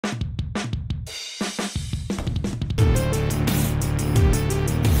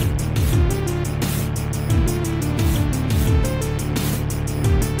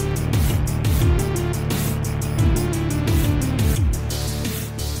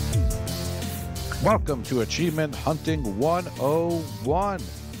Welcome to Achievement Hunting 101.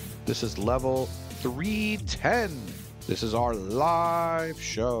 This is level 310. This is our live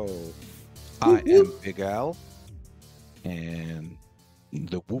show. I am Big Al, and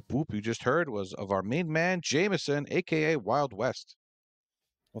the whoop whoop you just heard was of our main man, Jameson, aka Wild West.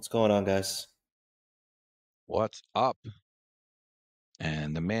 What's going on, guys? What's up?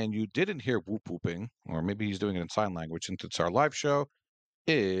 And the man you didn't hear whoop whooping, or maybe he's doing it in sign language since it's our live show,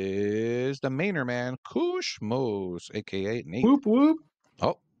 is the mainer man, KooshMoose, aka Nate. Whoop whoop.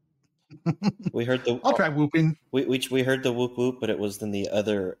 Oh, We heard the I'll try whooping. we heard the whoop whoop, but it was in the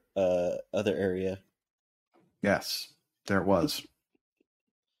other area. Yes, there it was.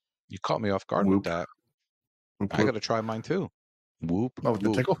 you caught me off guard Whoop. with that. Whoop, I whoop. got to try mine too. Whoop. Oh, the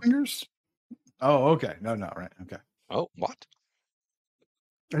whoop. tickle fingers? Oh, okay. No, right. Okay. Oh, what?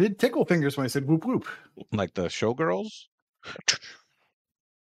 I did tickle fingers when I said whoop whoop. Like the showgirls?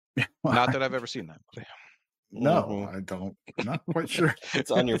 Not that I've ever seen that. No, Mhm. I don't. Not quite sure. It's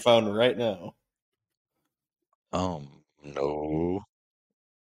on your phone right now. No.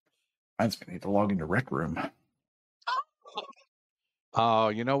 Reminds me, I need to log into Rec Room. Oh,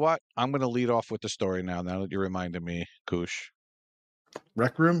 you know what? I'm going to lead off with the story now that you reminded me, Koosh.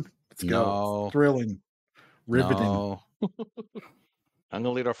 Rec Room? Let's go. No. Thrilling. Riveting. No. I'm going to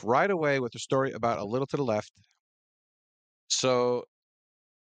lead off right away with the story about a little to the left. So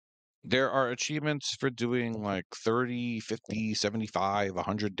there are achievements for doing like 30, 50, 75,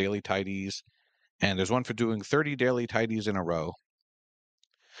 100 daily tidies. And there's one for doing 30 daily tidies in a row.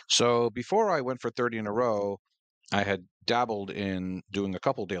 So before I went for 30 in a row, I had dabbled in doing a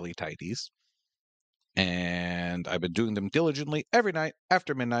couple daily tidies. And I've been doing them diligently every night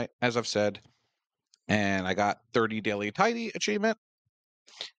after midnight, as I've said. And I got 30 daily tidy achievement.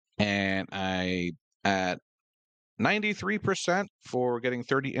 And I at 93% for getting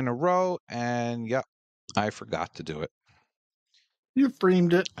 30 in a row. And yep, I forgot to do it. You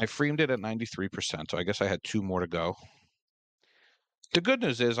framed it. I framed it at 93%. So I guess I had 2 more to go. The good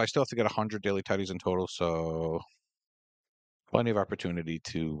news is I still have to get 100 daily tidies in total. So plenty of opportunity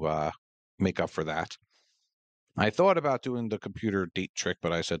to make up for that. I thought about doing the computer date trick,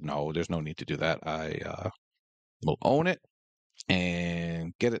 but I said, no, there's no need to do that. I will own it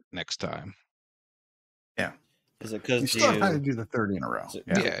and get it next time. Yeah. Is it You because still have time to do the 30 in a row.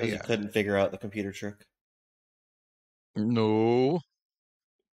 Yeah. you couldn't figure out the computer trick? No.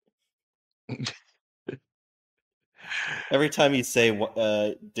 Every time you say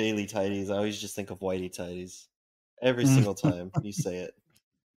daily tidies, I always just think of whitey tidies. Every single time you say it.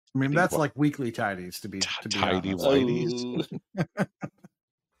 I mean, that's like weekly tidies to be Tidy honest. whiteys. Oh.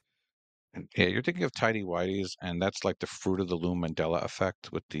 Yeah, you're thinking of tidy whiteys, and that's like the Fruit of the Loom Mandela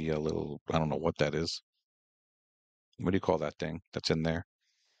effect with the little, I don't know what that is. What do you call that thing that's in there?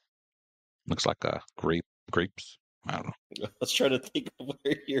 Looks like a grapes. I don't know. I was trying to think of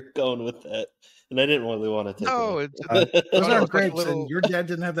where you're going with that, and I didn't really want to take No, it. Those no, aren't it's like a grapes, little- and your dad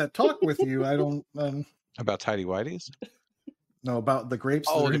didn't have that talk with you. I don't About tidy whiteys? know about the grapes.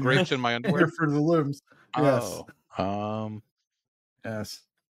 Oh, that are the grapes in my your underwear? for the looms. Yes. Oh, Yes.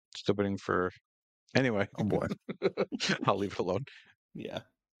 still waiting for. Anyway, Oh boy. I'll leave it alone. Yeah.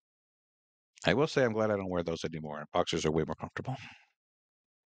 I will say I'm glad I don't wear those anymore. Boxers are way more comfortable.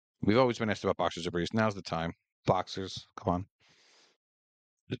 We've always been asked about boxers or briefs. Now's the time. Boxers, come on.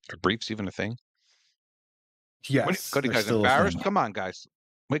 Are briefs even a thing? Yes. What are you they're guys still a embarrassed? thing. Come on, guys.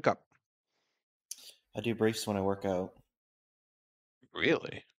 Wake up. I do briefs when I work out.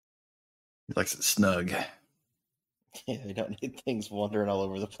 Really? He likes it snug. Yeah, I don't need things wandering all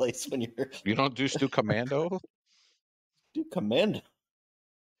over the place when you're You don't do Stu Commando? do commando.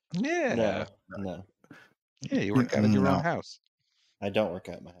 Yeah. No, Yeah, you work out in your No. own house. I don't work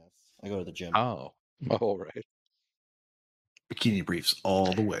out in my house. I go to the gym. Oh. Oh, right. Bikini briefs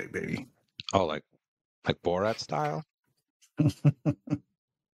all the way, baby. Oh, like Borat style?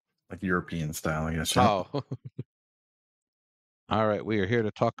 Like European style, I guess. Oh. All right, we are here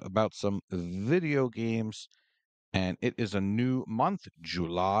to talk about some video games, and it is a new month,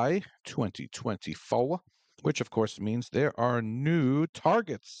 July 2024, which of course means there are new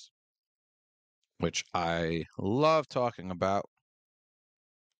targets, which I love talking about.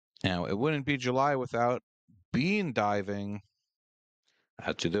 Now, it wouldn't be July without bean diving.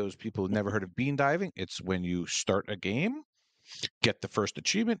 To those people who've never heard of bean diving, it's when you start a game, get the first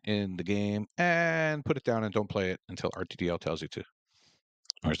achievement in the game, and put it down and don't play it until RTDL tells you to.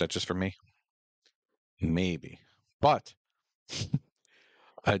 Or is that just for me? Maybe. But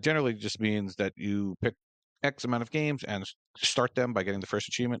generally just means that you pick X amount of games and start them by getting the first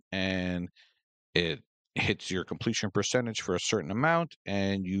achievement, and it hits your completion percentage for a certain amount,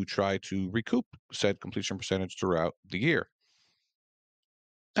 and you try to recoup said completion percentage throughout the year.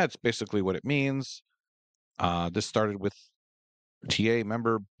 That's basically what it means. This started with TA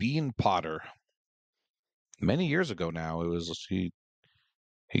member Bean Potter many years ago now. It was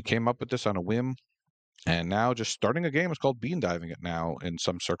he came up with this on a whim, and now just starting a game is called bean diving it now in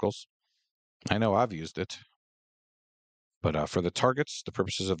some circles. I know I've used it. But for the targets, the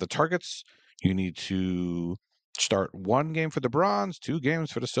purposes of the targets, you need to start 1 game for the bronze, 2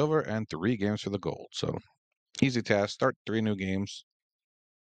 games for the silver, and 3 games for the gold. So easy task. Start 3 new games.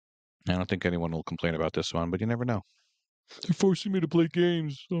 I don't think anyone will complain about this one, but you never know. They're forcing me to play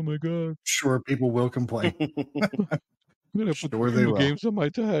games. Oh my god. Sure, people will complain. I'm gonna put Sure 3 they new will. games on my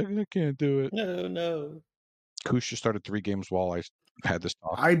tag. I can't do it. No. Koosh just started 3 games while I had this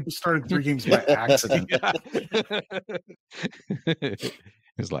talk. I started 3 games by accident.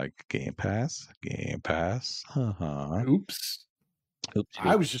 It's like Game Pass. Oops.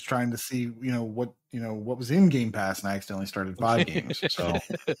 I was just trying to see, what was in Game Pass, and I accidentally started 5 games. So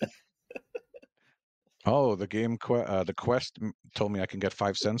Oh, the quest told me I can get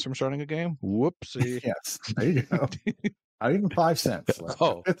 5 cents from starting a game. Whoopsie. yes, there you go. Not even 5 cents, like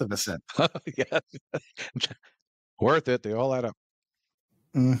Oh. a fifth of a cent. Yeah. Worth it. They all add up.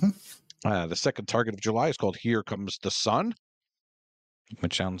 Mm-hmm. The second target of July is called Here Comes the Sun,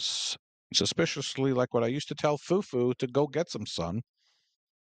 which sounds suspiciously like what I used to tell Fufu to go get some sun,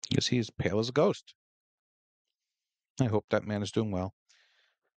 because he's pale as a ghost. I hope that man is doing well.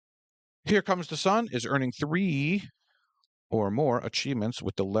 Here Comes the Sun is earning 3 or more achievements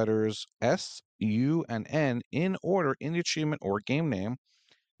with the letters S, U, and N in order in the achievement or game name,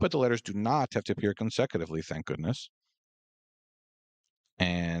 but the letters do not have to appear consecutively, thank goodness.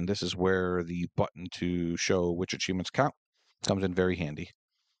 And this is where the button to show which achievements count comes in very handy.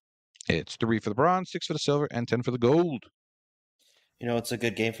 It's 3 for the bronze, 6 for the silver, and 10 for the gold. You know, it's a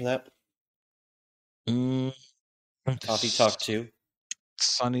good game for that. Coffee Talk 2.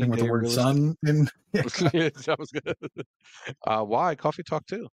 Sunny And with day the word realistic. sun in That was good. Why Coffee Talk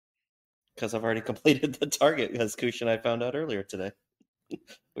 2? Because I've already completed the target, as Koosh and I found out earlier today.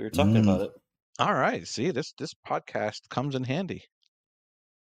 We were talking about it. All right. See, this podcast comes in handy.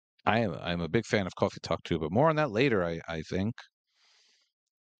 I'm a big fan of Coffee Talk 2, but more on that later, I think.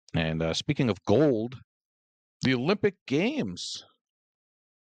 And speaking of gold, the Olympic Games.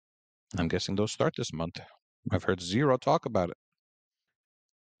 I'm guessing those start this month. I've heard zero talk about it.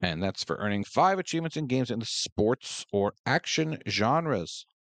 And that's for earning 5 achievements in games in the sports or action genres.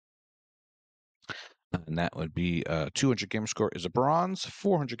 And that would be 200 gamer score is a bronze,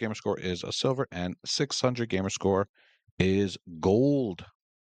 400 gamer score is a silver, and 600 gamer score is gold.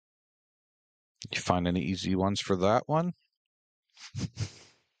 You find any easy ones for that one?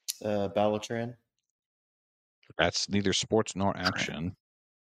 Ballotran. That's neither sports nor action.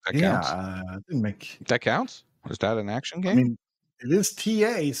 That yeah, counts? didn't make. That counts? Is that an action game? I mean, it is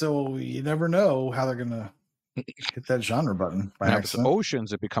TA, so you never know how they're gonna hit that genre button by Now, if it's accident.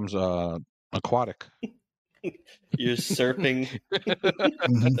 oceans, it becomes aquatic. You're surfing.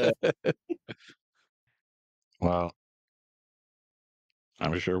 Well,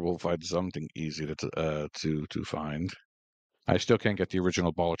 I'm sure we'll find something easy to find. I still can't get the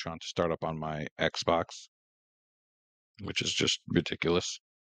original Ballotron to start up on my Xbox, which is just ridiculous.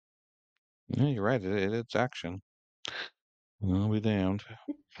 Yeah, you're right. It's action. I'll be damned.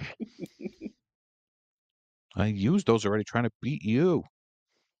 I used those already trying to beat you.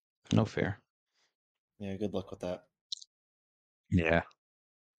 No fair. Yeah, good luck with that. Yeah.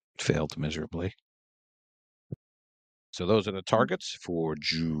 Failed miserably. So those are the targets for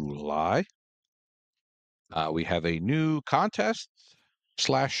July. We have a new contest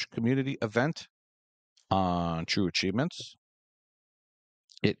 / community event on True Achievements.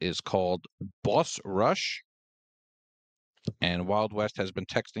 It is called Boss Rush. And Wild West has been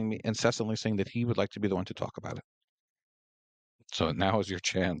texting me incessantly saying that he would like to be the one to talk about it. So now is your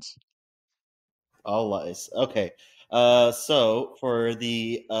chance. All lies. Okay. So for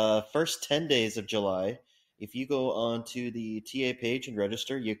the first 10 days of July, if you go onto the TA page and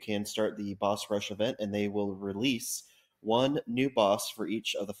register, you can start the Boss Rush event, and they will release 1 new boss for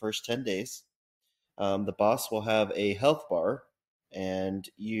each of the first 10 days. The boss will have a health bar, and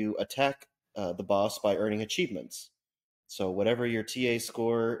you attack the boss by earning achievements. So whatever your TA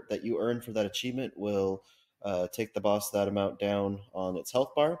score that you earn for that achievement will take the boss that amount down on its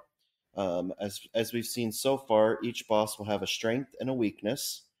health bar. As we've seen so far, each boss will have a strength and a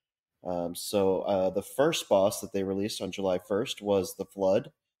weakness. So the first boss that they released on July 1st was the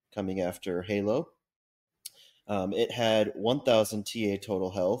Flood, coming after Halo. It had 1,000 TA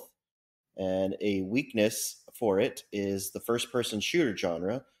total health, And a weakness for it is the first-person shooter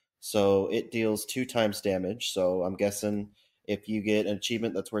genre. So it deals 2 times damage. So I'm guessing if you get an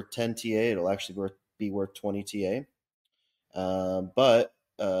achievement that's worth 10 TA, it'll actually be worth 20 TA. But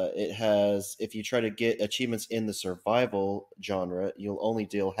it has, if you try to get achievements in the survival genre, you'll only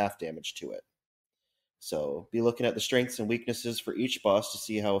deal half damage to it. So be looking at the strengths and weaknesses for each boss to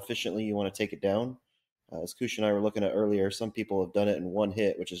see how efficiently you want to take it down. As Koosh and I were looking at earlier, some people have done it in one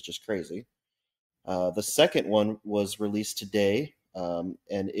hit, which is just crazy. The second one was released today, and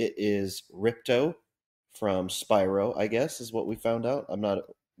it is Ripto from Spyro, I guess, is what we found out. I'm not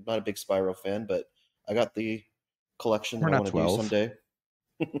a big Spyro fan, but I got the collection We're that I not want to do 12. someday.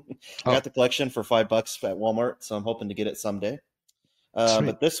 I got the collection for $5 at Walmart, so I'm hoping to get it someday.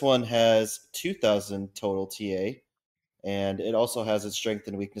 But this one has 2,000 total TA, and it also has its strengths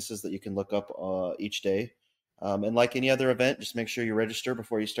and weaknesses that you can look up each day. And like any other event, just make sure you register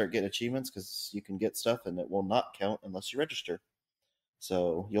before you start getting achievements, because you can get stuff and it will not count unless you register.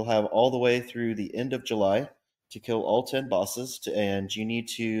 So you'll have all the way through the end of July to kill all 10 bosses, and you need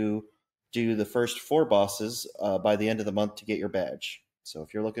to do the first 4 bosses by the end of the month to get your badge. So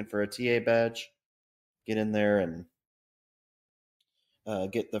if you're looking for a TA badge, get in there and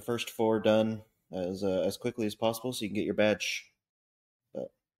get the first 4 done as quickly as possible so you can get your badge.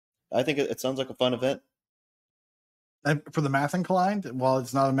 But I think it sounds like a fun event. And for the math inclined, while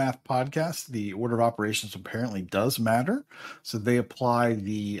it's not a math podcast, the order of operations apparently does matter. So they apply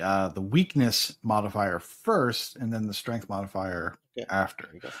the weakness modifier first, and then the strength modifier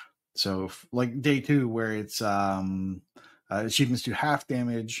after. So like day 2, where it's achievements do half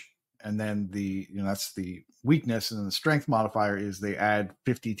damage, and then that's the weakness, and then the strength modifier is they add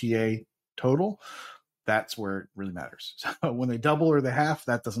 50 TA total. That's where it really matters. So when they double or they half,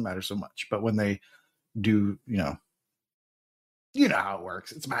 that doesn't matter so much. But when they do, you know how it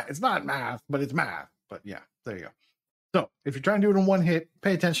works. It's math. It's not math, but it's math. But yeah, there you go. So if you're trying to do it in one hit,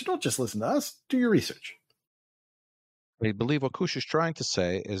 pay attention. Don't just listen to us. Do your research. I believe what Koosh is trying to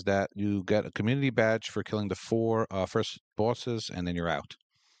say is that you get a community badge for killing the 4 first bosses, and then you're out.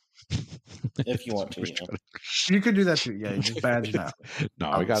 If you want to, you could do that too. Yeah, you just badge it out. No,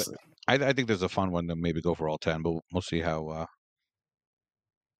 obviously. We got it. I think there's a fun one to maybe go for all 10, but we'll see how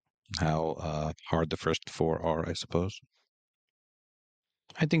hard the first 4 are, I suppose.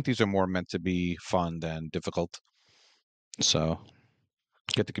 I think these are more meant to be fun than difficult. So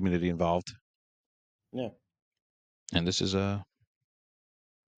get the community involved. Yeah. And this is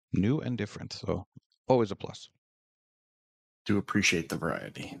new and different, so always a plus. Do appreciate the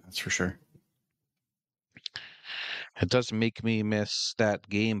variety, that's for sure. It does make me miss that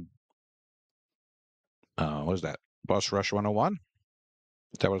game. What is that? Boss Rush 101?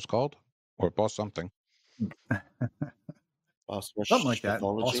 Is that what it's called? Or Boss something? Boss Rush something like that.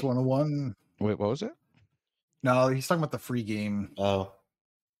 Boss 101. Wait, what was it? No, he's talking about the free game. Oh.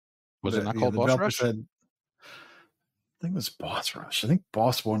 Was it not called Boss Rush? Said, I think it was Boss Rush. I think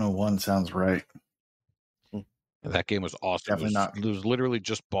Boss 101 sounds right. That game was awesome. Definitely not. It was literally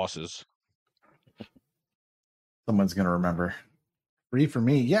just bosses. Someone's going to remember. Free for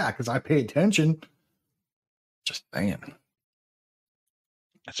me. Yeah, because I pay attention. Just saying.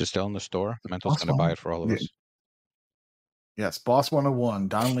 It's just still in the store. Mental's going to buy it for all of us. Yes, Boss 101,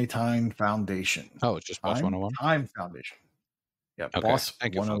 Donnelly Time Foundation. Oh, it's just Boss 101? Time Foundation. Yeah, okay. Boss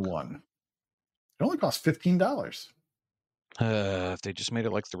 101. It only costs $15. If they just made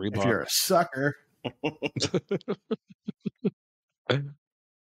it like $3. If you're a sucker.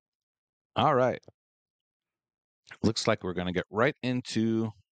 All right. Looks like we're going to get right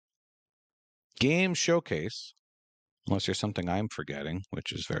into Game Showcase, unless there's something I'm forgetting,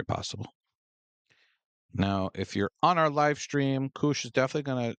 which is very possible. Now, if you're on our live stream, Koosh is definitely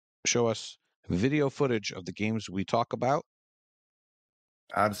going to show us video footage of the games we talk about.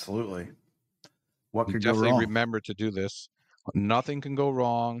 Absolutely. What could go definitely wrong? Remember to do this. Nothing can go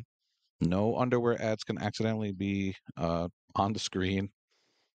wrong. No underwear ads can accidentally be on the screen.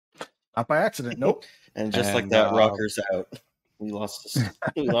 Not by accident. Nope. And like that, Rocker's out. We lost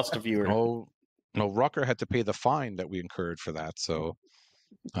a viewer. No, Rocker had to pay the fine that we incurred for that. So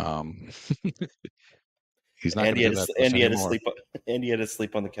he's not going to do that to us anymore. And he had to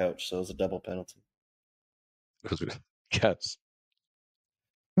sleep on the couch, so it was a double penalty. Yes.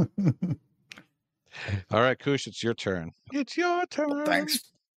 All right, Koosh, it's your turn. It's your turn.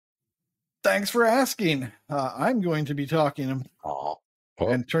 Thanks for asking. I'm going to be talking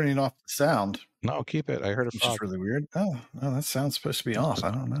and turning off the sound. No, keep it. I heard a frog. Which is really weird. Oh, that sound's supposed to be off.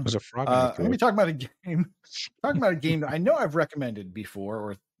 I don't know. There's a frog. I'm going to be talking about a game. That I know I've recommended before,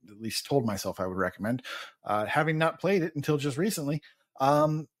 or at least told myself I would recommend, having not played it until just recently.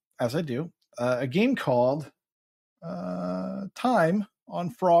 as I do, a game called Time on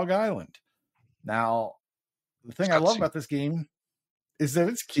Frog Island. Now, the thing I love about this game is that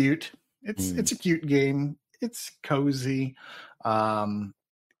it's cute. It's a cute game. It's cozy.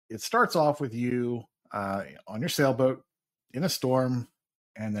 It starts off with you on your sailboat in a storm,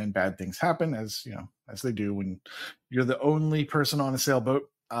 and then bad things happen, as you know, as they do when you're the only person on a sailboat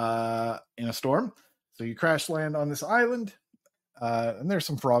in a storm. So you crash land on this island, and there's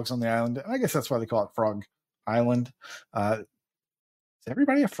some frogs on the island. And I guess that's why they call it Frog Island. Is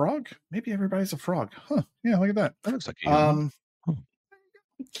everybody a frog? Maybe everybody's a frog. Huh? Yeah, look at that. That looks like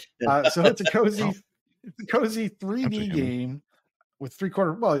so it's a cozy 3D game with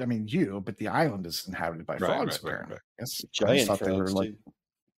 3/4. Well, I mean, but the island is inhabited by frogs. Apparently, yes. Giant frogs. They were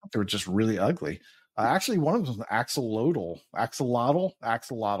they were just really ugly. Actually, one of them was an axolotl,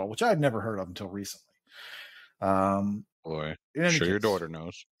 which I had never heard of until recently. Boy, sure your daughter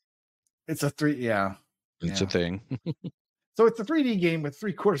knows. It's a It's a thing. So it's a 3D game with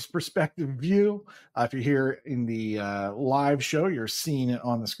 3/4 perspective view. If you're here in the live show, you're seeing it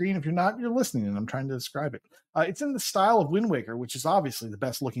on the screen. If you're not, you're listening, and I'm trying to describe it. It's in the style of Wind Waker, which is obviously the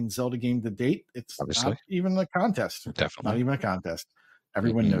best looking Zelda game to date. It's not even a contest. Definitely. Not even a contest.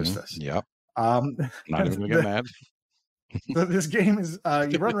 Everyone knows this. Yep. Not even going to get mad. So this game is,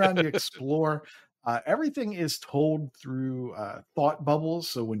 you run around, you explore. Everything is told through thought bubbles.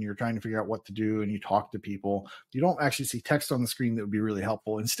 So when you're trying to figure out what to do and you talk to people, you don't actually see text on the screen that would be really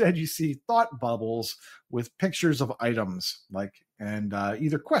helpful. Instead, you see thought bubbles with pictures of items, and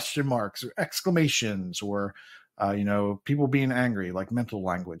either question marks or exclamations, or people being angry, like mental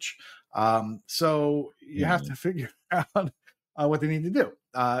language. So you have to figure out what they need to do.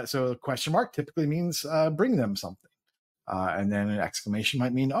 So a question mark typically means bring them something. And then an exclamation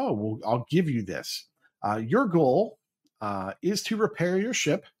might mean, oh, well, I'll give you this. Your goal is to repair your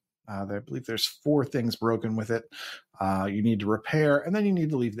ship. I believe there's 4 things broken with it. You need to repair, and then you need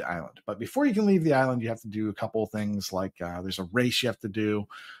to leave the island. But before you can leave the island, you have to do a couple of things, like there's a race you have to do.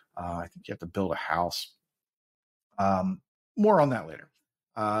 I think you have to build a house. More on that later.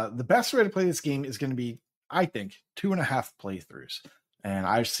 The best way to play this game is going to be, I think, 2.5 playthroughs. And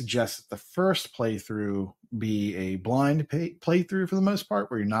I suggest that the first playthrough be a blind playthrough for the most part,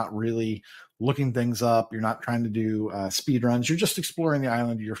 where you're not really looking things up. You're not trying to do speed runs. You're just exploring the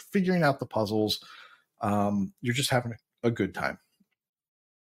island. You're figuring out the puzzles. You're just having a good time.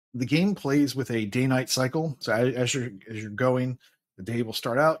 The game plays with a day-night cycle. So as you're going, the day will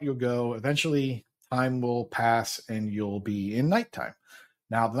start out, you'll go. Eventually, time will pass, and you'll be in nighttime.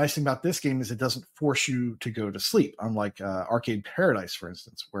 Now, the nice thing about this game is it doesn't force you to go to sleep, unlike Arcade Paradise, for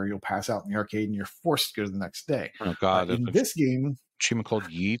instance, where you'll pass out in the arcade and you're forced to go to the next day. Oh, God. In this game... achievement called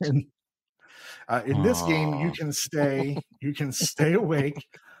Yeet? In this game, you can stay awake,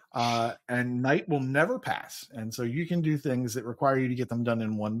 and night will never pass. And so you can do things that require you to get them done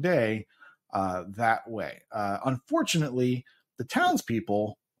in one day that way. Unfortunately, the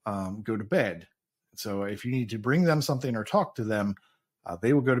townspeople go to bed. So if you need to bring them something or talk to them,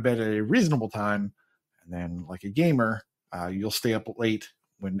 they will go to bed at a reasonable time, and then, like a gamer, you'll stay up late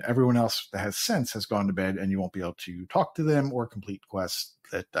when everyone else that has sense has gone to bed, and you won't be able to talk to them or complete quests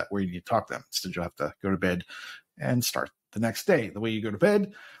that where you need to talk to them. Instead, you'll have to go to bed and start the next day. The way you go to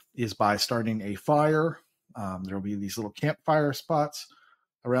bed is by starting a fire. There will be these little campfire spots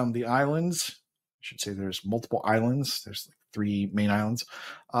around the islands. I should say there's multiple islands. There's 3 main islands,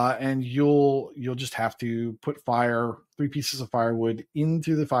 and you'll just have to put 3 pieces of firewood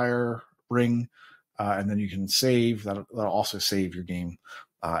into the fire ring, and then you can save. That'll also save your game,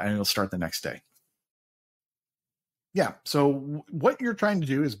 and it'll start the next day. Yeah, so what you're trying to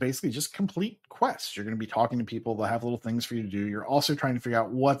do is basically just complete quests. You're going to be talking to people. They'll have little things for you to do. You're also trying to figure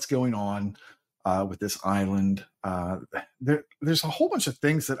out what's going on with this island. There's a whole bunch of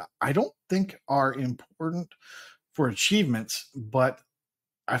things that I don't think are important for achievements, but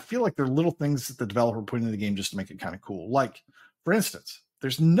I feel like they're little things that the developer put into the game just to make it kind of cool. Like, for instance,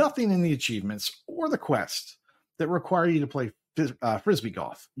 there's nothing in the achievements or the quests that require you to play frisbee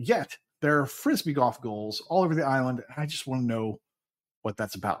golf. Yet there are frisbee golf goals all over the island, and I just want to know what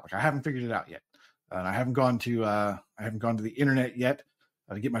that's about. Like, I haven't figured it out yet, and I haven't gone to the internet yet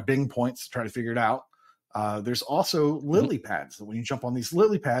to get my Bing points to try to figure it out. There's also lily pads. So when you jump on these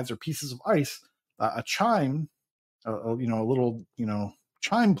lily pads or pieces of ice, a chime, a little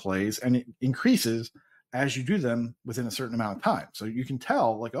chime plays, and it increases as you do them within a certain amount of time. So you can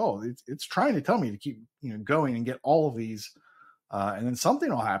tell, like, oh, it's trying to tell me to keep going and get all of these, and then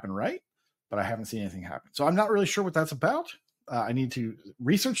something will happen, right? But I haven't seen anything happen. So I'm not really sure what that's about. I need to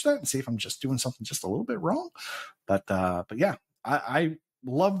research that and see if I'm just doing something just a little bit wrong. But yeah, I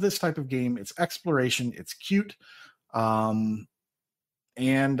love this type of game. It's exploration. It's cute. And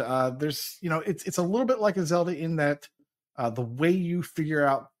there's, it's a little bit like a Zelda in that the way you figure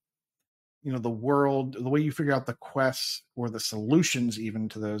out, the world, the way you figure out the quests or the solutions even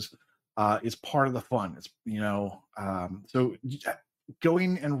to those is part of the fun. It's, so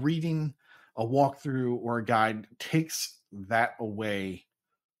going and reading a walkthrough or a guide takes that away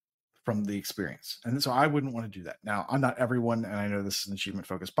from the experience. And so I wouldn't want to do that. Now, I'm not everyone, and I know this is an achievement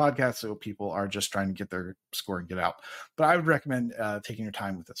focused podcast, so people are just trying to get their score and get out. But I would recommend taking your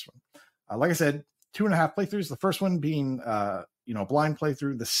time with this one. Like I said, 2.5 playthroughs. The first one being, a blind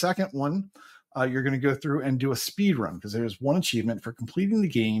playthrough. The second one, you're going to go through and do a speed run because there's one achievement for completing the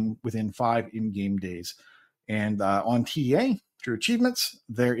game within 5 in-game days. And on TA, through achievements,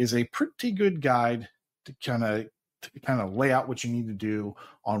 there is a pretty good guide to kind of lay out what you need to do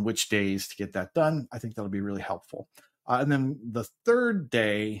on which days to get that done. I think that'll be really helpful. And then the third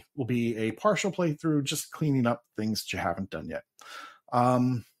day will be a partial playthrough, just cleaning up things that you haven't done yet.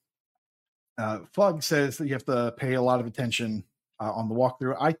 Fug says that you have to pay a lot of attention on the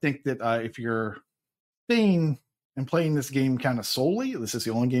walkthrough. I think that if you're staying and playing this game kind of solely, this is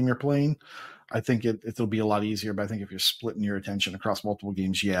the only game you're playing, I think it'll be a lot easier. But I think if you're splitting your attention across multiple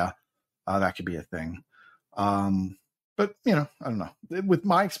games, that could be a thing. But I don't know. With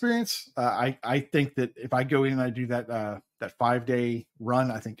my experience, I think that if I go in and I do that 5-day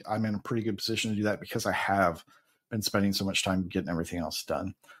run, I think I'm in a pretty good position to do that because I have been spending so much time getting everything else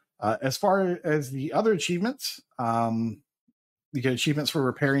done. As far as the other achievements, you get achievements for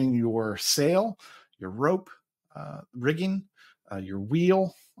repairing your sail, your rope, rigging, your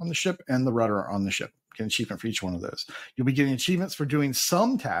wheel on the ship, and the rudder on the ship. Get an achievement for each one of those. You'll be getting achievements for doing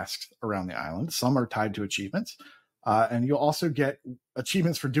some tasks around the island. Some are tied to achievements. And you'll also get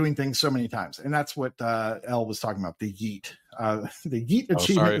achievements for doing things so many times. And that's what Elle was talking about, the yeet. The yeet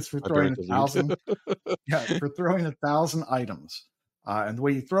achievement is for throwing 1,000. For throwing 1,000 items. And the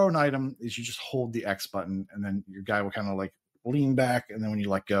way you throw an item is you just hold the X button, and then your guy will kind of like lean back, and then when you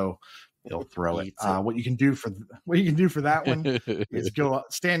let go, he'll throw it. What you can do for that one is go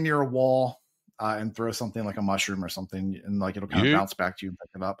stand near a wall and throw something like a mushroom or something, and like it'll kind of bounce back to you and pick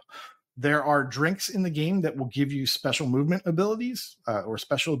it up. There are drinks in the game that will give you special movement abilities or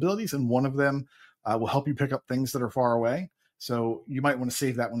special abilities, and one of them will help you pick up things that are far away. So you might want to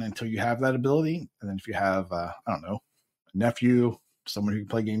save that one until you have that ability. And then if you have, I don't know, a nephew, someone who can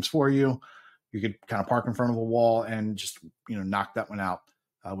play games for you, you could kind of park in front of a wall and just, knock that one out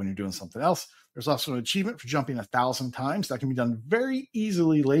when you're doing something else. There's also an achievement for jumping 1,000 times. That can be done very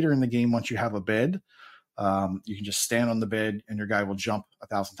easily later in the game once you have a bed. You can just stand on the bed and your guy will jump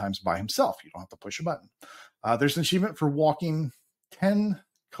 1,000 times by himself. You don't have to push a button. There's an achievement for walking 10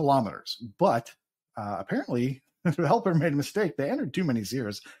 kilometers, but apparently the helper made a mistake. They entered too many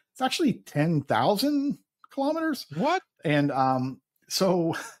zeros. It's actually 10,000 kilometers. What? And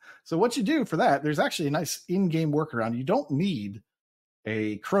so what you do for that, there's actually a nice in-game workaround. You don't need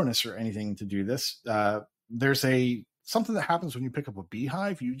a Cronus or anything to do this. There's something that happens when you pick up a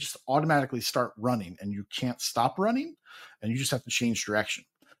beehive. You just automatically start running and you can't stop running, and you just have to change direction.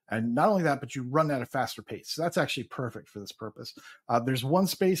 And not only that, but you run at a faster pace. So that's actually perfect for this purpose. There's one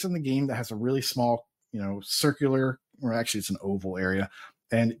space in the game that has a really small, circular, or actually it's an oval area.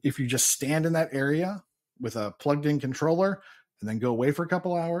 And if you just stand in that area with a plugged in controller and then go away for a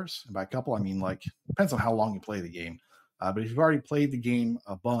couple hours, and by a couple, I mean like, depends on how long you play the game. But if you've already played the game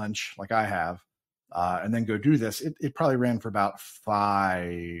a bunch, like I have, and then go do this, it probably ran for about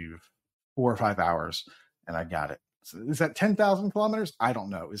 4 or 5 hours, and I got it. So is that 10,000 kilometers? I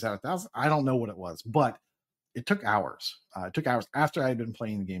don't know. Is that 1,000? I don't know what it was, but it took hours. It took hours after I had been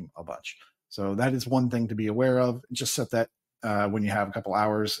playing the game a bunch. So that is one thing to be aware of. Just set that when you have a couple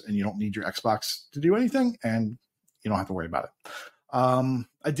hours and you don't need your Xbox to do anything, and you don't have to worry about it.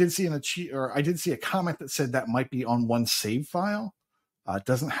 I did see a comment that said that might be on one save file. It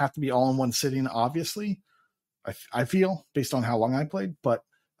doesn't have to be all in one sitting, obviously. I feel based on how long I played, but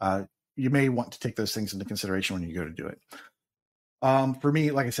you may want to take those things into consideration when you go to do it. For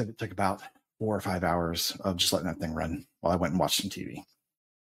me, like I said, it took about 4 or 5 hours of just letting that thing run while I went and watched some TV.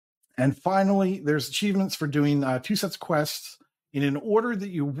 And finally, there's achievements for doing 2 sets of quests in an order that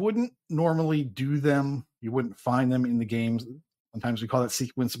you wouldn't normally do them. You wouldn't find them in the games. Sometimes we call that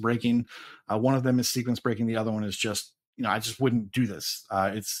sequence breaking. One of them is sequence breaking. The other one is just, I just wouldn't do this.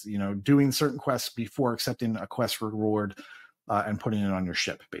 It's, doing certain quests before accepting a quest reward and putting it on your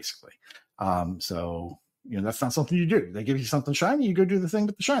ship, basically. So, that's not something you do. They give you something shiny, you go do the thing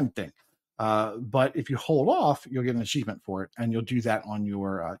with the shiny thing. But if you hold off, you'll get an achievement for it, and you'll do that on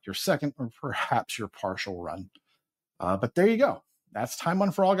your second or perhaps your partial run. But there you go. that's Time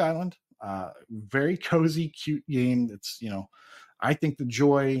on Frog Island. Very cozy, cute game. It's, I think the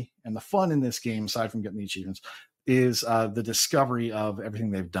joy and the fun in this game, aside from getting the achievements, is the discovery of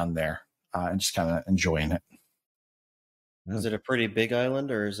everything they've done there and just kind of enjoying it. Is it a pretty big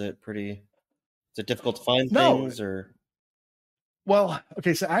island, or is it difficult to find No. things, or? Well,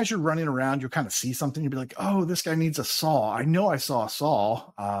 okay, so as you're running around, you'll kind of see something. You'll be like, oh, this guy needs a saw. I know I saw a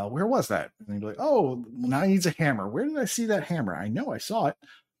saw. Where was that? And you'll be like, oh, now he needs a hammer. Where did I see that hammer? I know I saw it.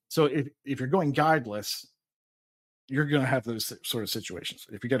 So if you're going guideless, you're going to have those sort of situations.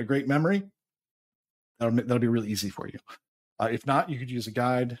 If you got a great memory, that'll be really easy for you. If not, you could use a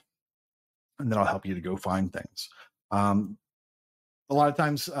guide, and then I'll help you to go find things. A lot of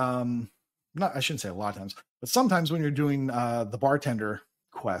times, I shouldn't say a lot of times, but sometimes when you're doing the bartender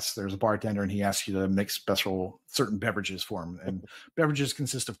quest, there's a bartender and he asks you to mix certain beverages for him. And beverages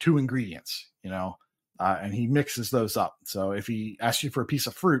consist of 2 ingredients, and he mixes those up. So if he asks you for a piece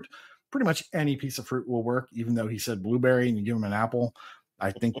of fruit, pretty much any piece of fruit will work, even though he said blueberry and you give him an apple.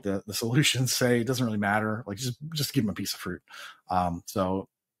 I think the solutions say it doesn't really matter. Like just give him a piece of fruit.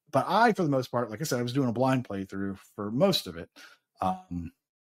 But I, for the most part, like I said, I was doing a blind playthrough for most of it. I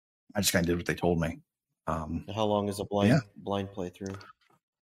just kind of did what they told me. How long is a blind playthrough?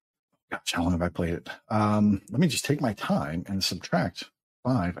 Gosh, how long have I played it? Let me just take my time and subtract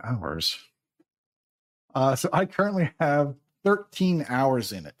 5 hours. So I currently have 13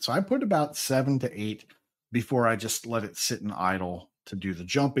 hours in it. So I put about 7 to 8 before I just let it sit and idle to do the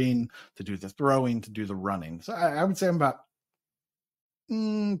jumping, to do the throwing, to do the running. So I would say I'm about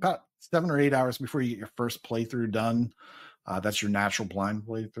 7 or 8 hours before you get your first playthrough done. That's your natural blind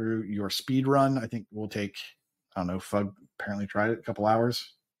playthrough. Your speed run, I think, will take, I don't know, Fug apparently tried it a couple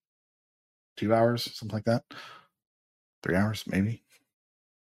hours, 2 hours, something like that. 3 hours, maybe.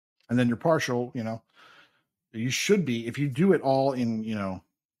 And then your partial, you should be, if you do it all in,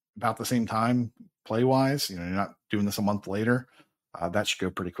 about the same time play wise, you're not doing this a month later, that should go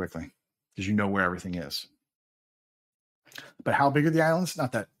pretty quickly because you know where everything is. But how big are the islands?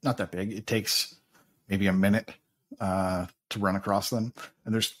 Not that big. It takes maybe a minute to run across them.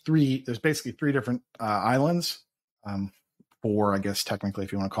 And there's basically 3 different islands. 4, I guess, technically,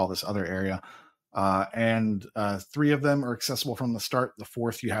 if you want to call this other area. And 3 of them are accessible from the start. The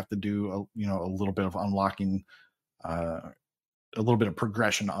 4th, you have to do a little bit of unlocking, a little bit of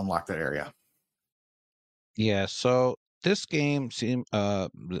progression to unlock that area. Yeah, so this game seemed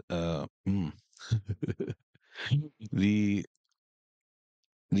the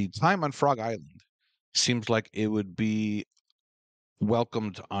time on Frog Island seems like it would be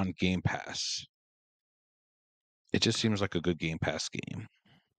welcomed on Game Pass. It just seems like a good Game Pass game.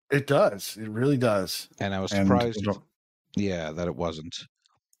 It does. It really does. And I was surprised, that it wasn't.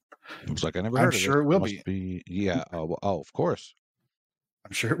 It was like, I never heard of it. I'm sure it will be. Yeah. Oh, of course.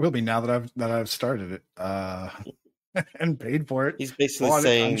 I'm sure it will be now that I've started it and paid for it. He's basically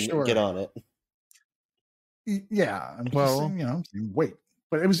saying, get on it. Yeah. I'm just saying, wait.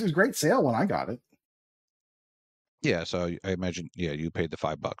 But it was a great sale when I got it. Yeah. So I imagine, you paid the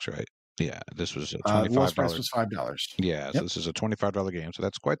 $5, right? Yeah. This was a $25. Lowest price was $5. Yeah. Yep. So this is a $25 game. So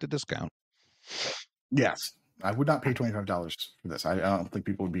that's quite the discount. Yes. I would not pay $25 for this. I don't think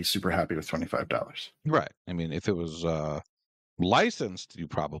people would be super happy with $25. Right. I mean, if it was licensed, you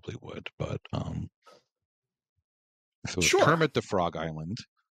probably would, but if it was Kermit the Frog Island,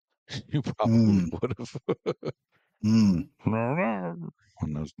 you probably would have. No,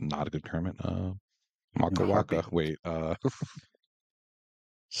 that's not a good Kermit. Waka Waka. Wait.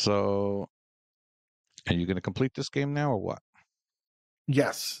 So, are you going to complete this game now, or what?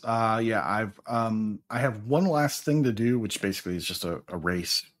 Yes. I have one last thing to do, which basically is just a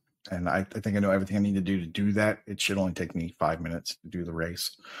race. And I think I know everything I need to do that. It should only take me 5 minutes to do the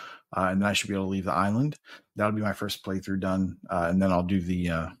race. And then I should be able to leave the island. That'll be my first playthrough done. And then I'll do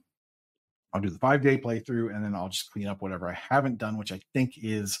the 5-day playthrough, and then I'll just clean up whatever I haven't done, which I think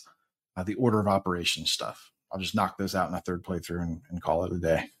is the order of operations stuff. I'll just knock those out in a 3rd playthrough and call it a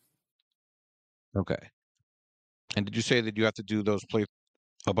day. Okay. And did you say that you have to do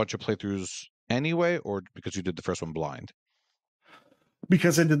a bunch of playthroughs anyway, or because you did the first one blind?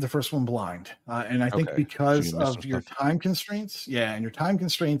 Because I did the first one blind, and I think because of your time constraints, and your time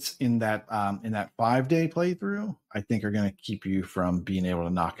constraints in that 5-day playthrough, I think are going to keep you from being able to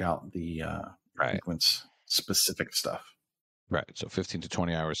knock out the sequence specific stuff. Right. So 15 to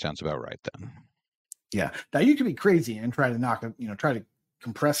 20 hours sounds about right then. Yeah. Now you can be crazy and try to try to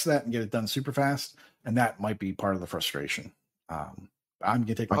compress that and get it done super fast, and that might be part of the frustration. I'm going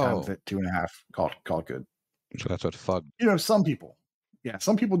to take my time with it, 2.5, call it good. So that's what Fug. Some people. Yeah,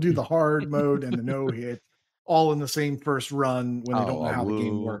 some people do the hard mode and the no hit. all in the same first run when they don't know how the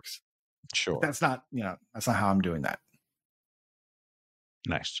game woo. works. But Sure. that's not, that's not how I'm doing that.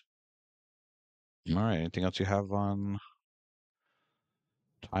 Nice. All right. Anything else you have on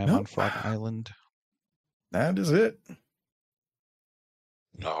time on Nope. Frog Island? That is it.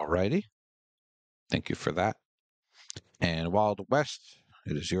 All righty. Thank you for that. And Wild West,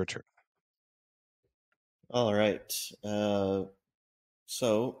 it is your turn. All right.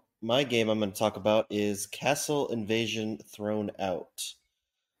 So my game I'm going to talk about is Castle Invasion Thrown Out.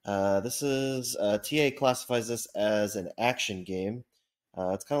 This is TA classifies this as an action game.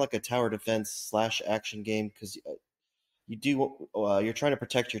 It's kind of like a tower defense / action game because you're trying to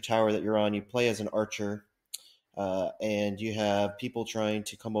protect your tower that you're on. You play as an archer, and you have people trying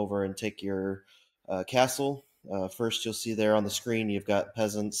to come over and take your castle. First, you'll see there on the screen you've got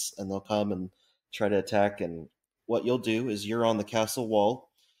peasants, and they'll come and try to attack. And what you'll do is you're on the castle wall,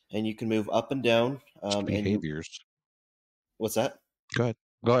 and you can move up and down. And you, Behaviors. what's that? Go ahead.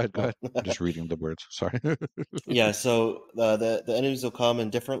 Go ahead. Go Oh. ahead. Just reading the words. Sorry. Yeah, so the enemies will come in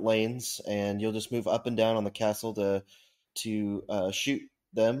different lanes, and you'll just move up and down on the castle to shoot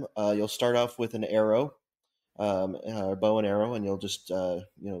them. You'll start off with an arrow, bow and arrow, and you'll just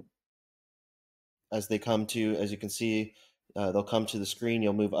as they come to, as you can see, they'll come to the screen.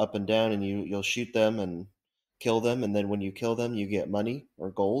 You'll move up and down, and you'll shoot them and kill them. And then when you kill them, you get money or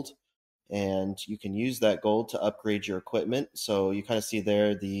gold, and you can use that gold to upgrade your equipment. So you kind of see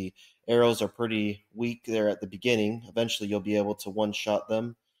there the arrows are pretty weak there at the beginning. Eventually, you'll be able to one shot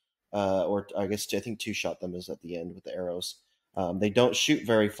them, or I guess I think two shot them is at the end with the arrows. They don't shoot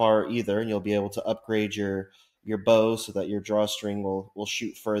very far either, and you'll be able to upgrade your bow so that your drawstring will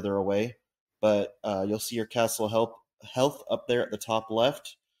shoot further away. But you'll see your castle health up there at the top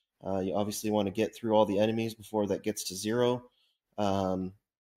left. You obviously want to get through all the enemies before that gets to 0.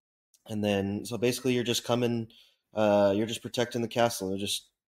 And then, so basically, you're just coming, you're just protecting the castle. You're just,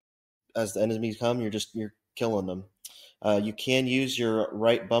 as the enemies come, you're killing them. You can use your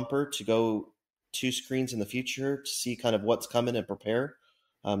right bumper to go 2 screens in the future to see kind of what's coming and prepare.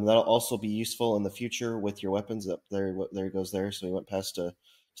 That'll also be useful in the future with your weapons. Up there, there he goes there. So he went past to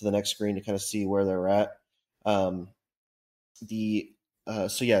the next screen to kind of see where they're at. So you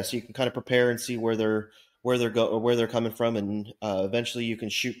can kind of prepare and see where they're coming from, and eventually you can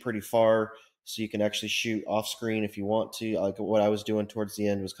shoot pretty far. So you can actually shoot off screen if you want to. Like what I was doing towards the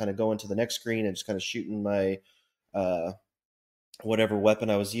end was kind of going to the next screen and just kind of shooting my whatever weapon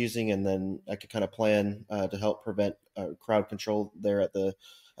I was using, and then I could kind of plan to help prevent crowd control there at the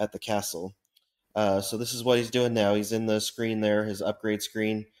castle. So this is what he's doing now. He's in the screen there, his upgrade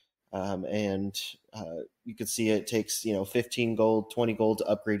screen, and you can see it takes 15 gold, 20 gold to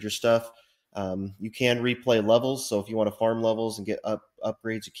upgrade your stuff. You can replay levels, so if you want to farm levels and get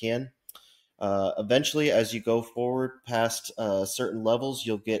upgrades, you can. Eventually, as you go forward past certain levels,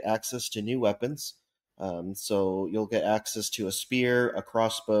 you'll get access to new weapons. So you'll get access to a spear, a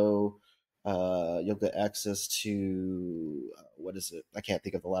crossbow. You'll get access to what is it? I can't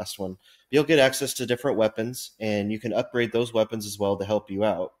think of the last one. You'll get access to different weapons, and you can upgrade those weapons as well to help you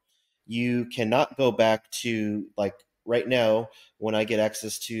out. You cannot go back to, like, right now when I get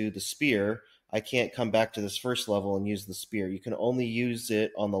access to the spear. I can't come back to this first level and use the spear. You can only use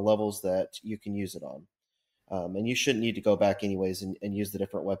it on the levels that you can use it on. And you shouldn't need to go back anyways and use the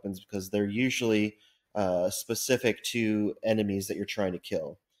different weapons because they're usually specific to enemies that you're trying to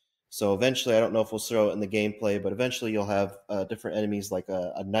kill. So eventually, I don't know if we'll throw it in the gameplay, but eventually you'll have different enemies like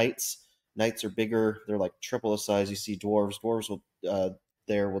a knights. Knights are bigger; they're like triple the size. You see dwarves. Dwarves will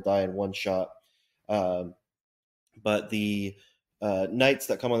die in one shot. But the knights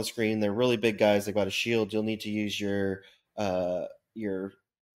that come on the screen, they're really big guys. They've got a shield. You'll need to use your what's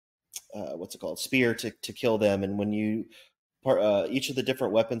it called, spear to kill them. And when you each of the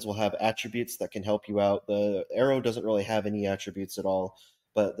different weapons will have attributes that can help you out. The arrow doesn't really have any attributes at all,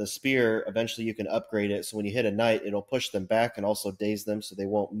 but the spear, eventually you can upgrade it. So when you hit a knight, it'll push them back and also daze them so they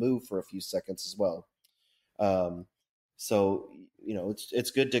won't move for a few seconds as well. So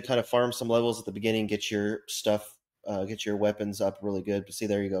it's good to kind of farm some levels at the beginning, get your stuff, get your weapons up really good. But see,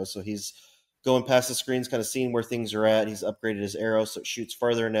 there you go. So he's going past the screens, kind of seeing where things are at. He's upgraded his arrow, so it shoots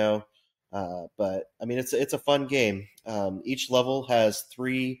farther now. But I mean, it's a fun game. Each level has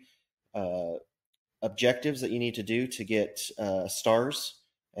 3 objectives that you need to do to get stars,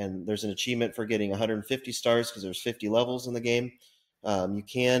 and there's an achievement for getting 150 stars because there's 50 levels in the game. You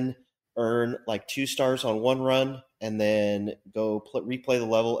can earn like 2 stars on one run, and then go replay the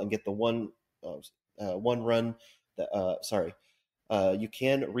level and get the one run. You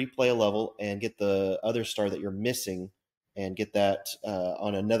can replay a level and get the other star that you're missing and get that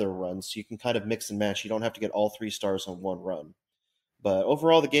on another run. So you can kind of mix and match. You don't have to get all 3 stars on one run. But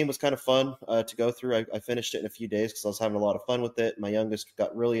overall, the game was kind of fun to go through. I finished it in a few days because I was having a lot of fun with it. My youngest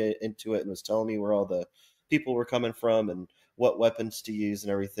got really into it and was telling me where all the people were coming from and what weapons to use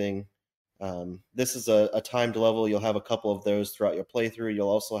and everything. This is a timed level. You'll have a couple of those throughout your playthrough. You'll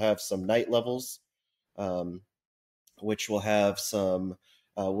also have some night levels, um, which will have some,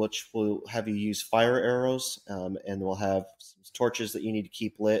 which will have you use fire arrows, and will have some torches that you need to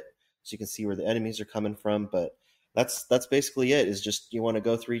keep lit so you can see where the enemies are coming from. But that's basically it. Is just you want to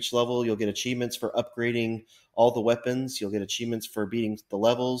go through each level. You'll get achievements for upgrading all the weapons. You'll get achievements for beating the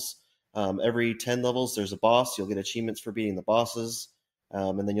levels. Every 10 levels, there's a boss. You'll get achievements for beating the bosses,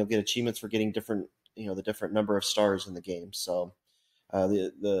 and then you'll get achievements for getting different, the different number of stars in the game. So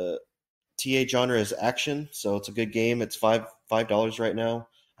the TA genre is action, so it's a good game. It's $5 right now.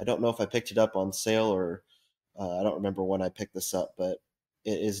 I don't know if I picked it up on sale or I don't remember when I picked this up, but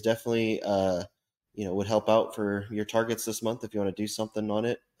it is definitely would help out for your targets this month if you want to do something on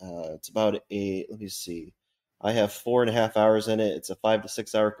it. It's about let me see. I have 4.5 hours in it. It's a 5 to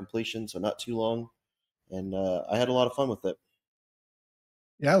 6 hour completion, so not too long, and I had a lot of fun with it.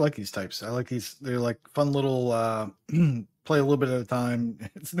 Yeah, I like these types. I like these. They're like fun little play a little bit at a time.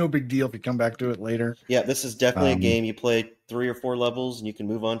 It's no big deal if you come back to it later. Yeah, this is definitely a game you play 3 or 4 levels and you can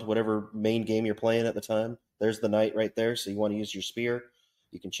move on to whatever main game you're playing at the time. There's the knight right there, so you want to use your spear.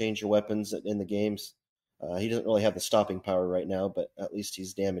 You can change your weapons in the games. He doesn't really have the stopping power right now, but at least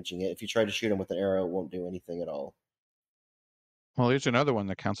he's damaging it. If you try to shoot him with an arrow, it won't do anything at all. Well, here's another one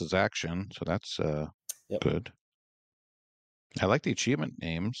that counts as action, so that's Yep. good. I like the achievement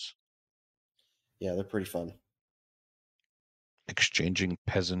names. Yeah, they're pretty fun. Exchanging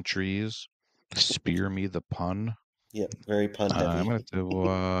peasantries. Spear me the pun. Yep, very pun heavy. I'm going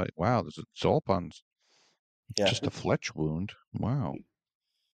to wow, it's all puns. Yeah. Just a fletch wound. Wow.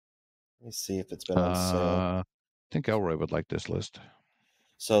 Let me see if it's been on sale. I think Elroy would like this list.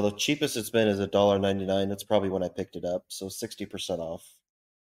 So the cheapest it's been is $1.99. That's probably when I picked it up. So 60% off.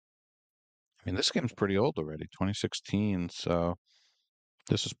 I mean, this game's pretty old already, 2016. So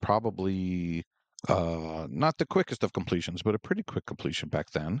this is probably not the quickest of completions, but a pretty quick completion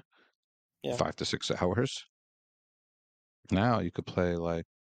back then. Yeah. 5 to 6 hours. Now you could play like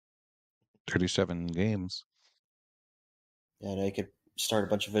 37 games. Yeah, now you could start a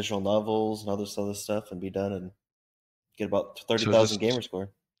bunch of visual novels and other stuff and be done and get about 30,000 gamer score.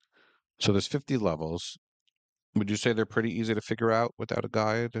 So there's 50 levels. Would you say they're pretty easy to figure out without a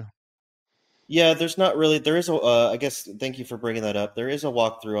guide? Yeah, there's not really. There is a. I guess. Thank you for bringing that up. There is a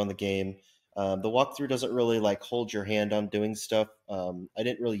walkthrough on the game. The walkthrough doesn't really like hold your hand on doing stuff. I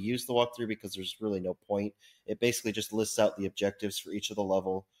didn't really use the walkthrough because there's really no point. It basically just lists out the objectives for each of the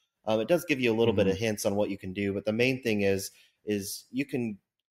level. It does give you a little bit of hints on what you can do, but the main thing is you can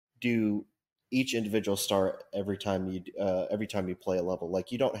do each individual star every time you play a level.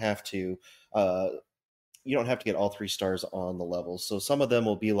 Like you don't have to get all 3 stars on the level. So some of them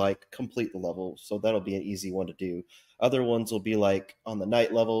will be like complete the level. So that'll be an easy one to do. Other ones will be like on the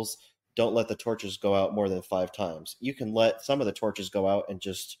night levels, don't let the torches go out more than 5 times. You can let some of the torches go out and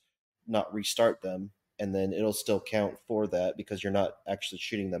just not restart them, and then it'll still count for that because you're not actually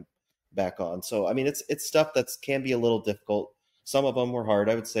shooting them back on. So I mean, it's stuff that can be a little difficult. Some of them were hard.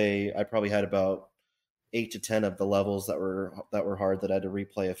 I would say I probably had about 8 to 10 of the levels that were hard that I had to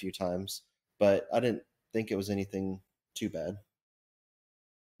replay a few times, but I didn't think it was anything too bad.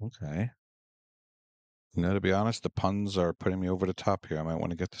 Okay. To be honest, the puns are putting me over the top here. I might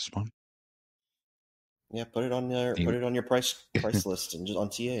want to get this one. Yeah, put it on your price list and just on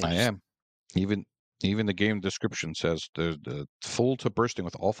TA. I am. Even the game description says the full to bursting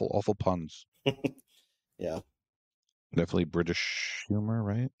with awful puns. Yeah. Definitely British humor,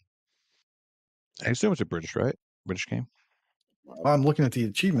 right? I assume it's a British game. Well, I'm looking at the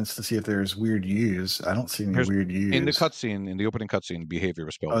achievements to see if there's weird use. I don't see any weird use. In the cutscene, in the opening cutscene, behavior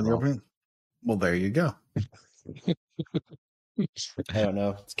was spelled wrong. Opening? Well, there you go. I don't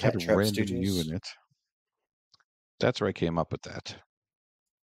know. It's Cat Trap Studios. You in it. That's where I came up with that.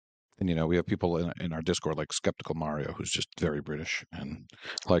 And we have people in our Discord like Skeptical Mario, who's just very British and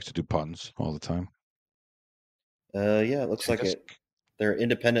likes to do puns all the time. Yeah, it looks like it. They're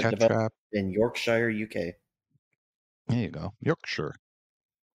independent developers in Yorkshire, UK. There you go, Yorkshire.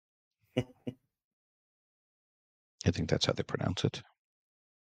 I think that's how they pronounce it.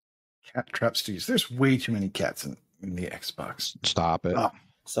 Cat Trap Studios. There's way too many cats in the Xbox. Stop it. Oh,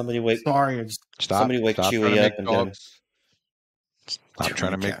 somebody wake Chewie up and dogs. Stop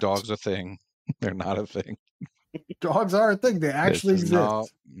trying to make dogs a thing. They're not a thing. Dogs are a thing. They actually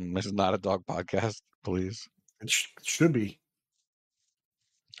exist. This is not a dog podcast, please. It should be.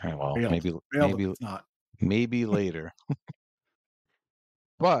 All right, well, Failed. maybe Failed if it's not. maybe later.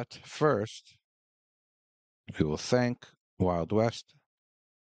 But first, we will thank Wild West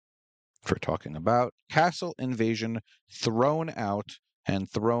for talking about Castle Invasion Thrown Out, and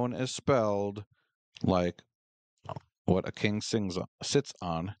thrown is spelled like what a king sits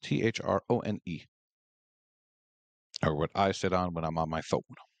on, THRONE, or what I sit on when I'm on my phone.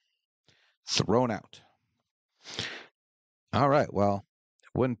 Thrown Out. All right, well,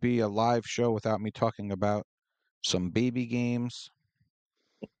 it wouldn't be a live show without me talking about some baby games.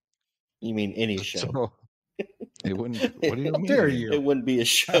 You mean any show? So it wouldn't. What do you How mean? dare you? It wouldn't be a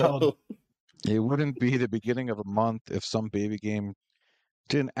show. It wouldn't be the beginning of a month if some baby game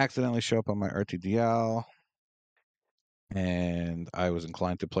didn't accidentally show up on my RTDL, and I was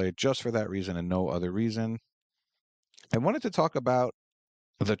inclined to play it just for that reason and no other reason. I wanted to talk about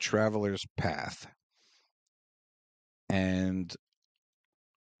The Traveler's Path, and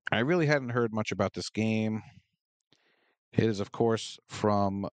I really hadn't heard much about this game. It is, of course,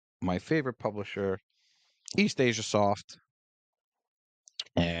 from my favorite publisher, Eastasiasoft,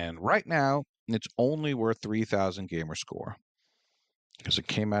 and right now it's only worth 3,000 gamer score because it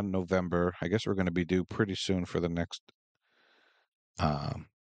came out in November. I guess we're going to be due pretty soon for the next um,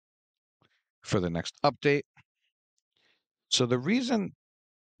 update. So the reason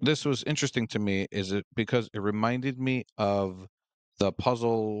this was interesting to me is it because it reminded me of the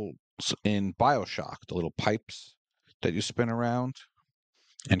puzzles in BioShock, the little pipes that you spin around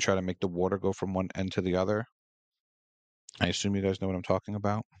and try to make the water go from one end to the other. I assume you guys know what I'm talking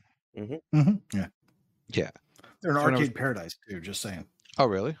about. Yeah. Yeah. They're an So when I was- arcade paradise too, just saying. Oh,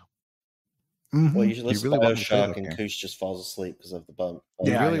 really? Well, you should listen really to want me to play BioShock that and game? Koosh just falls asleep because of the bump.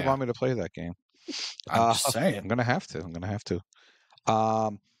 You Yeah, really yeah. want me to play that game? I'm just I'm saying. gonna have to.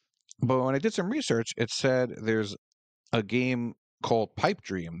 But when I did some research, it said there's a game called Pipe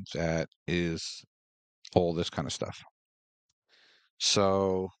Dreams that is all this kind of stuff.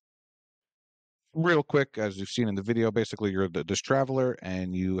 So, real quick, as you've seen in the video, basically you're this traveler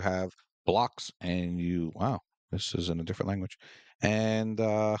and you have blocks, and wow, this is in a different language, and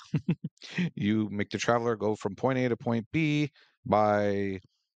you make the traveler go from point A to point B by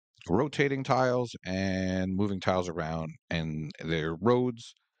rotating tiles and moving tiles around, and they're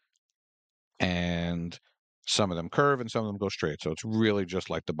roads, and some of them curve and some of them go straight. So it's really just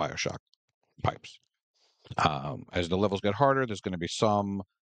like the BioShock pipes. As the levels get harder, there's going to be some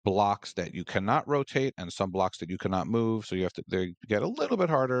blocks that you cannot rotate and some blocks that you cannot move. So they get a little bit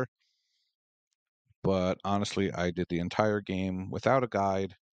harder. But honestly, I did the entire game without a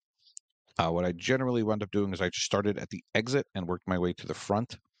guide. What I generally wound up doing is I just started at the exit and worked my way to the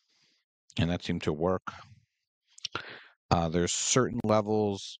front, and that seemed to work. There's certain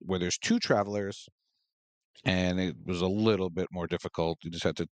levels where there's two travelers, and it was a little bit more difficult. You just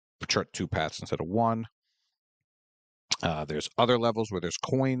had to chart two paths instead of one. There's other levels where there's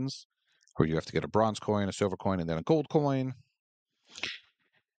coins, where you have to get a bronze coin, a silver coin, and then a gold coin.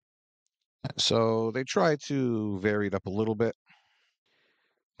 So they try to vary it up a little bit,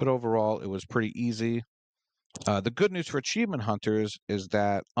 but overall it was pretty easy. The good news for achievement hunters is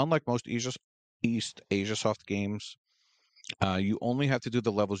that unlike most Eastasiasoft games, you only have to do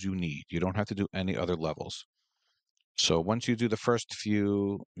the levels you need. You don't have to do any other levels. So once you do the first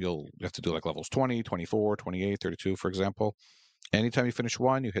few, you'll have to do like levels 20, 24, 28, 32, for example. Anytime you finish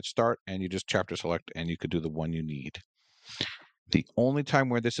one, you hit start and you just chapter select and you could do the one you need. The only time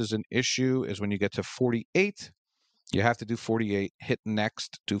where this is an issue is when you get to 48. You have to do 48, hit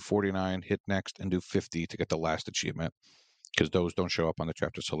next, do 49, hit next, and do 50 to get the last achievement, because those don't show up on the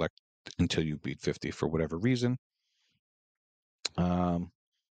chapter select until you beat 50 for whatever reason.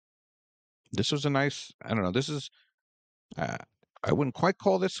 This was a nice, I don't know, this is, I wouldn't quite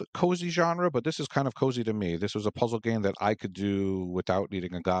call this a cozy genre, but this is kind of cozy to me. This was a puzzle game that I could do without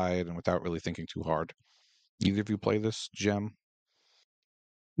needing a guide and without really thinking too hard. Either of you play this, Gem?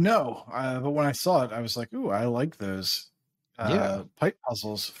 No, but when I saw it, I was like, "Ooh, I like those Yeah. pipe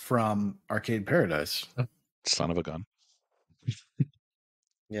puzzles from Arcade Paradise." Son of a gun.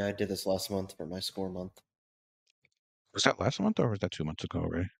 Yeah, I did this last month for my score month. Was that last month or was that 2 months ago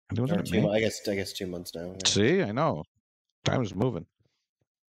already? I think it was Or in 2 May. I guess 2 months now. Yeah. See, I know. Time is moving.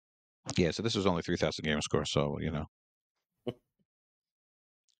 Yeah, so this is only 3,000 gamer score, so, you know.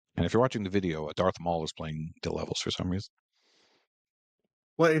 And if you're watching the video, Darth Maul is playing the levels for some reason.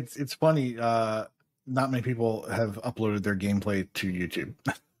 Well, it's funny. Not many people have uploaded their gameplay to YouTube,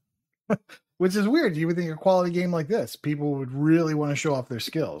 which is weird. You would think a quality game like this, people would really want to show off their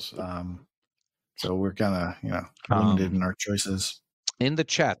skills. So we're kind of limited in our choices. In the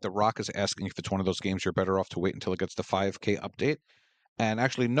chat, The Rock is asking if it's one of those games you're better off to wait until it gets the 5K update. And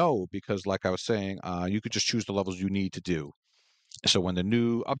actually, no, because like I was saying, you could just choose the levels you need to do. So when the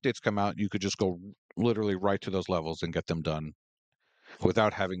new updates come out, you could just go literally right to those levels and get them done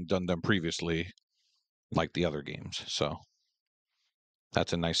without having done them previously, like the other games. So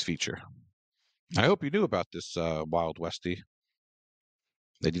that's a nice feature. I hope you knew about this Wild Westy.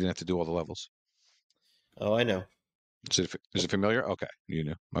 They didn't have to do all the levels. Oh, I know. Is it familiar? Okay, you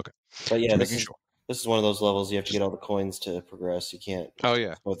knew. Okay, But yeah, just this making is sure. this is one of those levels you have to Just, get all the coins to progress. You can't oh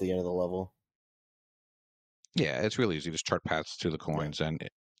yeah, go at the end of the level. yeah. It's really easy. Just chart paths to the Yeah. coins, and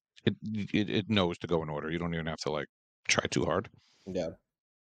it knows to go in order. You don't even have to like try too hard. Yeah. All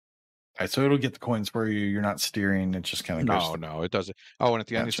right, so it'll get the coins for you. You're not steering. It just kind of goes. No, it doesn't. Oh, and at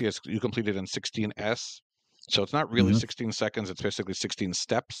the end Gotcha. you see you completed in 16S. So it's not really Mhm. 16 seconds. It's basically 16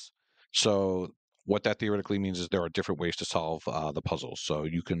 steps. So what that theoretically means is there are different ways to solve the puzzles. So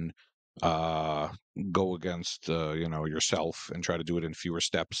you can uh, go against yourself and try to do it in fewer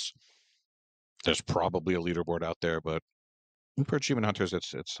steps. There's probably a leaderboard out there, but for achievement hunters,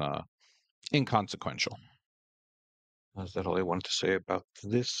 it's inconsequential. Is that all I wanted to say about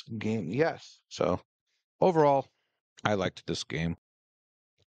this game? Yes. So overall, I liked this game.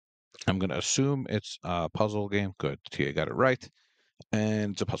 I'm going to assume it's a puzzle game. Good. TA got it right.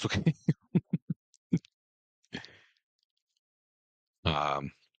 And it's a puzzle game.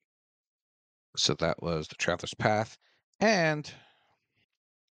 um, so that was The Traveler's Path. And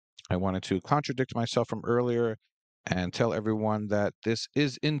I wanted to contradict myself from earlier and tell everyone that this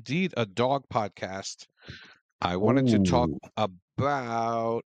is indeed a dog podcast. I wanted to talk Ooh.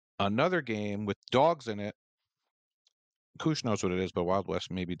 about another game with dogs in it. Koosh knows what it is, but Wild West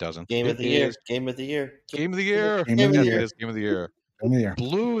maybe doesn't. Game It of the is year. Game of the year. Game of the Year. Game of Game the of Yes, the it year. year. is Game of the Year. Game of the year.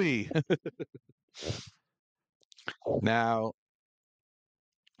 Bluey. Now,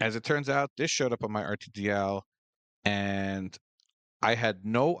 as it turns out, this showed up on my RTDL, and I had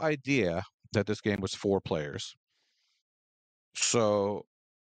no idea that this game was 4 players. So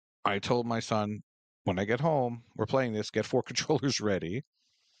I told my son, when I get home, we're playing this, get 4 controllers ready.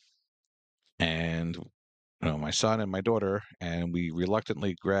 And my son and my daughter, and we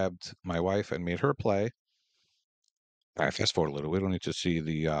reluctantly grabbed my wife and made her play. I fast forward a little. We don't need to see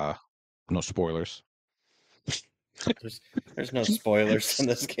the no spoilers. There's no spoilers in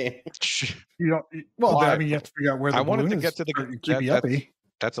this game. You don't. Well, Why? I mean, you have to figure out where the I wanted balloon to get is to the to keep that you that's uppy.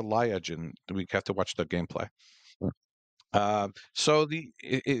 that's a lie, Edgin. We have to watch the gameplay. So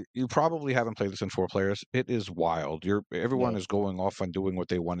you probably haven't played this in 4 players. It is wild. Everyone No. is going off and doing what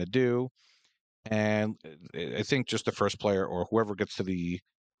they want to do, and I think just the first player or whoever gets to the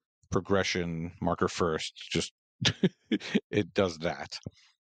progression marker first, just it does that.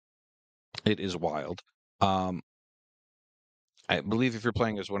 It is wild. I believe if you're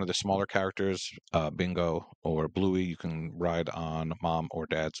playing as one of the smaller characters, Bingo or Bluey, you can ride on mom or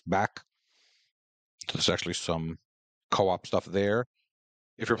dad's back. There's actually some co-op stuff there.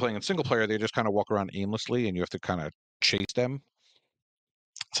 If you're playing in single player, they just kind of walk around aimlessly and you have to kind of chase them.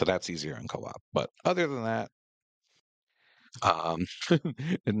 So that's easier in co-op. But other than that, um,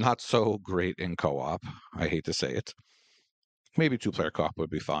 not so great in co-op. I hate to say it. Maybe 2-player co-op would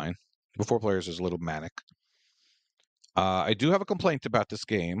be fine. But 4 players is a little manic. I do have a complaint about this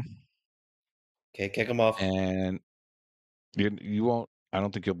game, Okay, kick them off. and you won't. I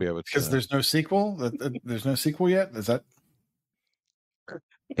don't think you'll be able Because to. there's no sequel. There's no sequel yet. Is that?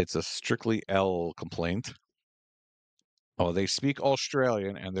 It's a strictly L complaint. Oh, they speak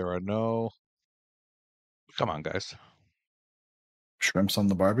Australian, and there are no. Come on, guys. Shrimps on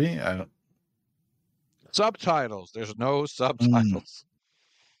the Barbie? I don't. Subtitles. There's no subtitles,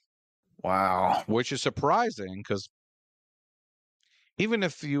 Wow. which is surprising because even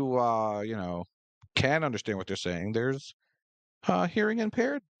if you can understand what they're saying, there's hearing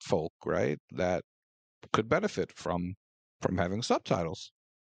impaired folk, right, that could benefit from having subtitles.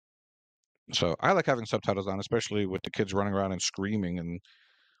 So I like having subtitles on, especially with the kids running around and screaming, and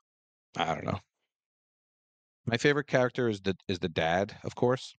I don't know. My favorite character is the dad, of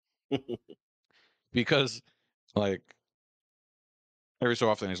course, because like every so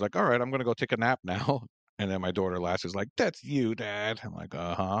often he's like, "All right, I'm gonna go take a nap now," and then my daughter laughs, is like, "That's you, Dad." I'm like,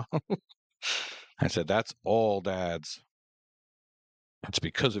 "Uh huh." I said, "That's all dads. It's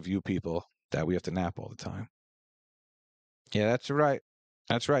because of you people that we have to nap all the time." Yeah, that's right.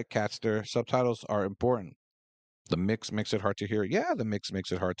 That's right, Catster. Subtitles are important. The mix makes it hard to hear. Yeah, the mix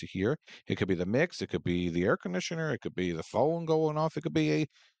makes it hard to hear. It could be the mix. It could be the air conditioner. It could be the phone going off. It could be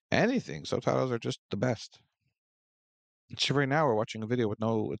anything. Subtitles are just the best. So right now we're watching a video with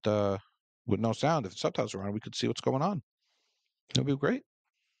no sound. If the subtitles are on, we could see what's going on. It'll be great.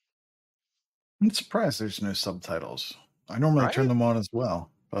 I'm surprised there's no subtitles. I normally turn Right? them on as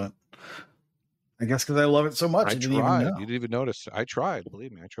well, but I guess because I love it so much, I I didn't even tried. know. You didn't even notice. I tried.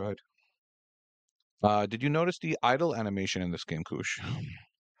 Believe me, I tried. Did you notice the idle animation in this game, Koosh?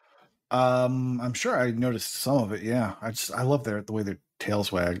 I'm sure I noticed some of it. Yeah, I love the way their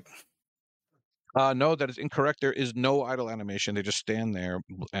tails wag. No, that is incorrect. There is no idle animation. They just stand there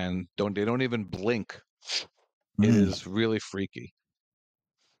and they don't even blink. It Mm. is really freaky.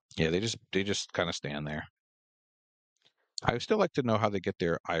 Yeah, they just kind of stand there. I still like to know how they get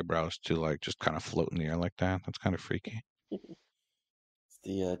their eyebrows to like just kind of float in the air like that. That's kind of freaky. It's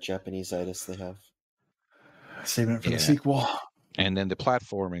the Japanese-itis they have. Saving it for the Yeah. sequel. And then the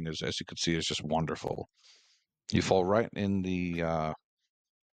platforming is, as you can see, is just wonderful. You fall right in the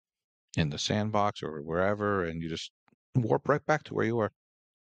sandbox or wherever, and you just warp right back to where you were.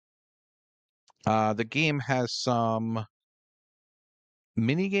 The game has some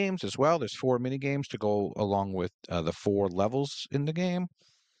mini games as well. There's 4 mini games to go along with the 4 levels in the game.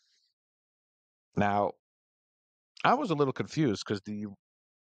 Now, I was a little confused because the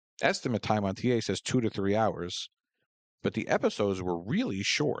estimate time on TA says 2 to 3 hours, but the episodes were really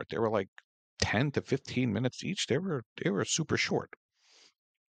short. They were like 10 to 15 minutes each. They were super short.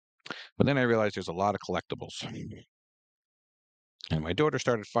 But then I realized there's a lot of collectibles. And my daughter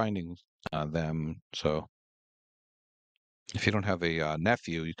started finding them. So if you don't have a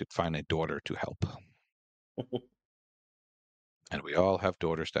nephew, you could find a daughter to help. And we all have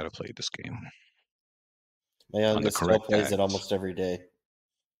daughters that have played this game My on the youngest still correct plays it dads. almost every day.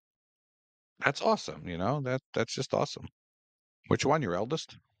 That's awesome. That's just awesome. Which one? Your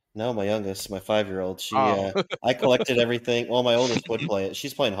eldest? No, my youngest, my 5-year-old. Oh, I collected everything. Well, my oldest would play it.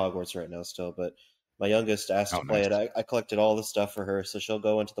 She's playing Hogwarts right now still, but my youngest asked oh, to play nice. it. I collected all the stuff for her, so she'll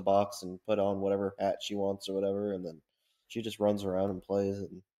go into the box and put on whatever hat she wants or whatever, and then she just runs around and plays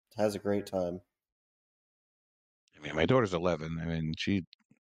and has a great time. I mean, my daughter's 11. I mean,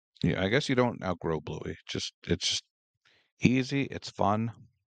 yeah, I guess you don't outgrow Bluey. It's just easy. It's fun.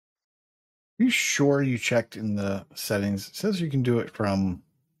 You sure you checked in the settings? It says you can do it from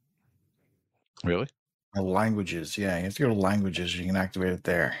Really? languages. Yeah, you have to go to languages. You can activate it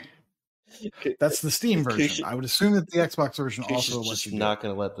there. That's the Steam version. Koosh, I would assume that the Xbox version Koosh also is lets just you do not it.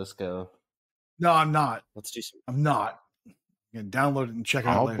 going to let this go. No, I'm not. Let's do some. I'm not. You can download it and check it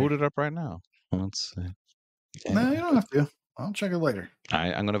out I'll later. boot it up right now. Let's see. No, you don't have to. I'll check it later.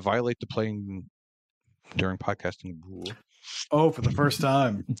 I'm going to violate the playing during podcasting rule. Oh, for the first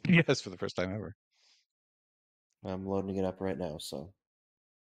time. Yes, for the first time ever. I'm loading it up right now, so.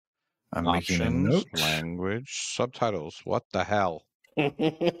 I'm making a Options, note. language, subtitles. What the hell?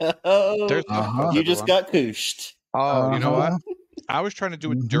 Oh, There's subtitles, you just everyone. got kooshed. Oh, you know what? Uh-huh. I was trying to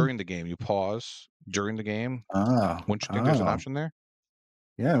do it Mhm. during the game. You pause during the game. Wouldn't you think there's an option there?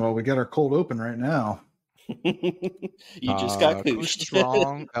 Yeah, well, we got our cold open right now. You just got Koosh was kooshed.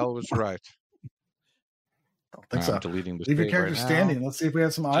 wrong. L was right. I don't think I'm so. deleting this Leave your save character right now. standing. Let's see if we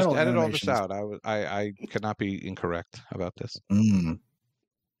have some Just idle edit all this animations. out. I cannot be incorrect about this. Mm.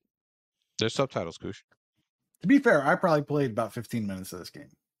 There's subtitles, Koosh. To be fair, I probably played about 15 minutes of this game.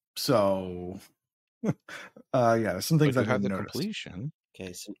 So, yeah, some things But I you have didn't the notice. completion.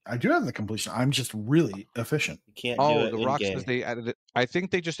 Okay, so I do have the completion. I'm just really efficient. you can't do Oh, it the in Rock game. says they added it. I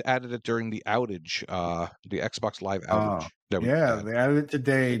think they just added it during the outage, the Xbox Live outage. That we Yeah, had. they added it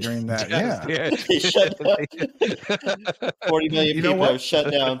today during that. Yes, Yeah. They shut down. 40 million You know people what? have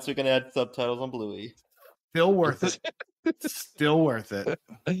shut down, so we can add subtitles on Bluey. Still worth it. Still worth it.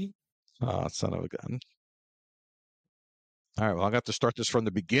 Oh, son of a gun. All right, well, I got to start this from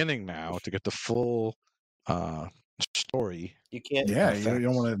the beginning now to get the full story. You can't. Yeah, Effects. you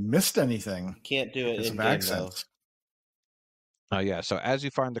don't want to miss anything. You can't do it Because in of game accents. Yeah, so as you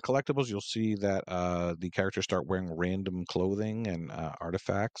find the collectibles, you'll see that the characters start wearing random clothing and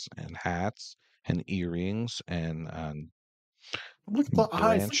artifacts and hats and earrings and Look at the eyes. Look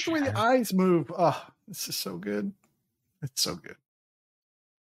at branch. the way the eyes move. Oh, this is so good. It's so good.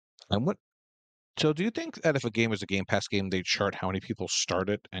 And what? So, do you think that if a game is a Game Pass game, they chart how many people start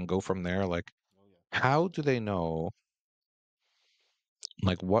it and go from there? Like, how do they know?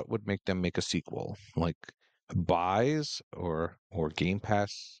 Like, what would make them make a sequel? Like, buys or Game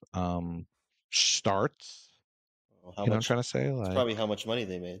Pass starts? Well, You know what I'm trying to say? That's Like, probably how much money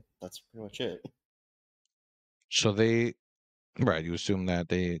they made. That's pretty much it. so they, right? You assume that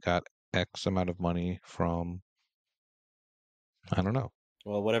they got X amount of money from, I don't know.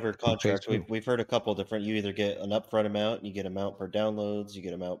 Well, whatever Who pays contract, who? we've heard a couple different. You either get an upfront amount, you get amount per downloads, you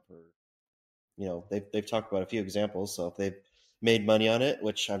get amount per. They've talked about a few examples. So if they've made money on it,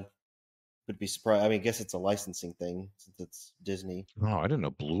 which would be surprised. I mean, I guess it's a licensing thing since it's Disney. Oh, I didn't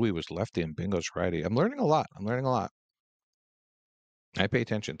know Bluey was lefty and Bingo's righty. I'm learning a lot. I pay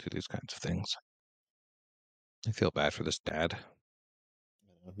attention to these kinds of things. I feel bad for this dad.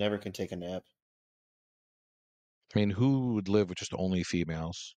 Never can take a nap. I mean, who would live with just only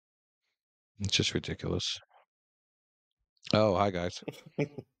females? It's just ridiculous. Oh, hi, guys.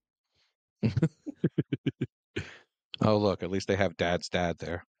 Oh, look, at least they have Dad's dad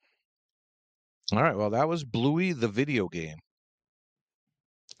there. All right, well, that was Bluey the video game.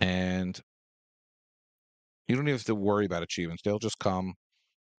 And you don't even have to worry about achievements. They'll just come.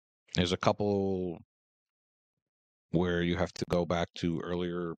 There's a couple where you have to go back to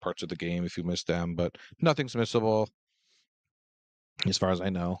earlier parts of the game if you miss them, but nothing's missable as far as I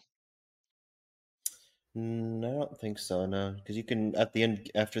know. I don't think so, no. Because you can, at the end,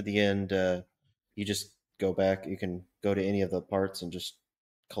 after the end, you just go back. You can go to any of the parts and just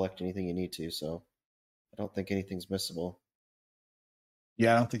collect anything you need to. So I don't think anything's missable.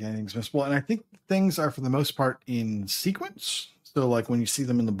 Yeah, I don't think anything's missable. And I think things are, for the most part, in sequence. So, like, when you see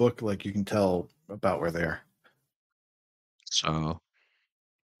them in the book, like, you can tell about where they are. So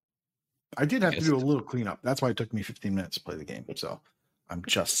I did have to Yes. do a little cleanup. That's why it took me 15 minutes to play the game. So I'm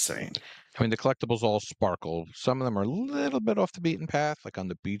just saying. I mean, the collectibles all sparkle. Some of them are a little bit off the beaten path. Like on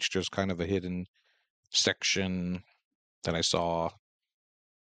the beach, there's kind of a hidden section that I saw.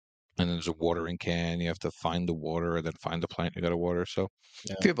 And then there's a watering can. You have to find the water and then find the plant you got to water. So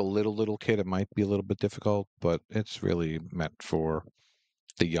Yeah. if you have a little kid, it might be a little bit difficult, but it's really meant for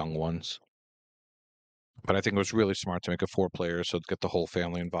the young ones. But I think it was really smart to make it 4 players, so to get the whole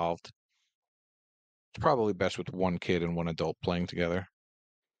family involved. It's probably best with 1 kid and 1 adult playing together.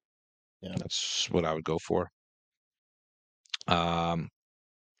 Yeah. That's what I would go for. And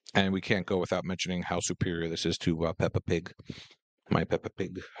we can't go without mentioning how superior this is to Peppa Pig. My Peppa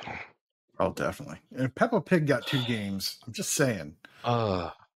Pig. Oh, definitely. And Peppa Pig got 2 games. I'm just saying.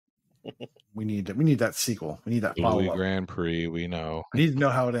 We need that sequel. We need that Bluey follow-up. Grand Prix, we know. I need to know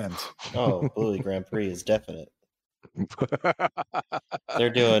how it ends. Oh, Bluey Grand Prix is definite. They're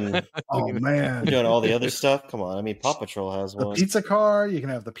doing Oh, man. they're doing all the other stuff. Come on, I mean, Paw Patrol has The one. pizza car. You can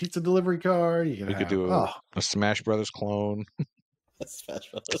have the pizza delivery car. You can We could do a Smash Brothers clone. Smash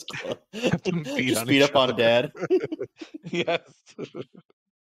Brothers Club. Have them beat Just on beat each up on other. Dad. Yes.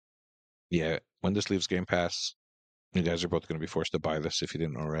 Yeah, when this leaves Game Pass, you guys are both going to be forced to buy this if you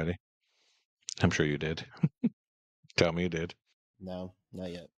didn't already. I'm sure you did. Tell me you did. No,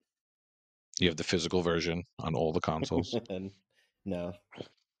 not yet. You have the physical version on all the consoles. No.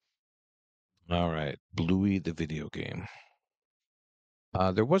 All right, Bluey the video game.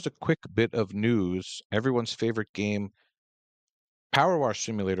 There was a quick bit of news. Everyone's favorite game, Power Wash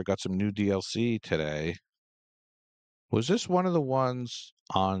Simulator, got some new DLC today. Was this one of the ones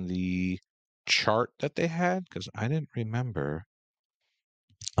on the chart that they had? Because I didn't remember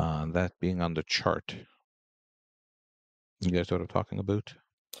that being on the chart. You guys know what I'm talking about?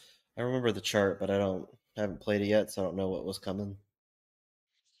 I remember the chart, but haven't played it yet, so I don't know what was coming.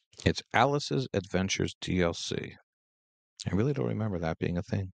 It's Alice's Adventures DLC. I really don't remember that being a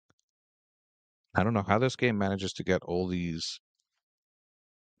thing. I don't know how this game manages to get all these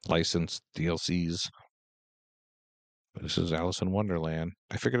licensed DLCs. But this is Alice in Wonderland.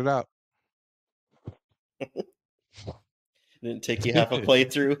 I figured it out. Didn't take you half a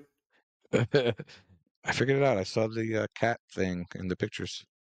playthrough. I figured it out. I saw the cat thing in the pictures.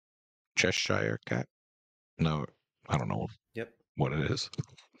 Cheshire cat? No, I don't know what it is.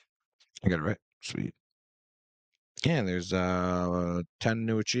 I got it right. Sweet. Yeah, and there's 10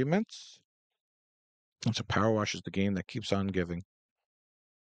 new achievements. So Power Wash is the game that keeps on giving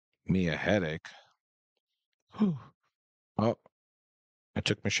me a headache. Whew. Oh, I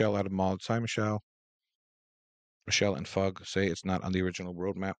took Michelle out of Mauled. Hi, Michelle. Michelle and Fug say it's not on the original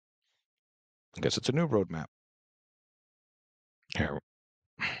roadmap. I guess it's a new roadmap. Here.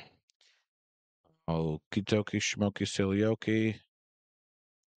 Okie dokie, schmoky, silly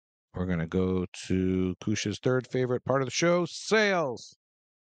We're going to go to Koosh's 3rd favorite part of the show, sales.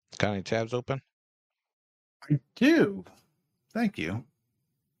 Got any tabs open? I do. Thank you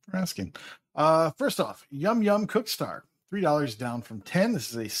for asking. First off, Yum Yum Cookstar, $3 down from 10.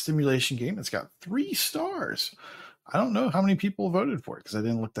 This is a simulation game. It's got 3 stars. I don't know how many people voted for it because I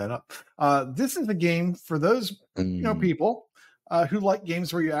didn't look that up. This is a game for those people who like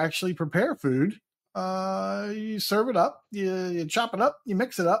games where you actually prepare food. You serve it up, you chop it up, you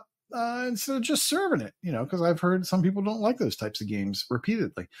mix it up instead of just serving it. Because I've heard some people don't like those types of games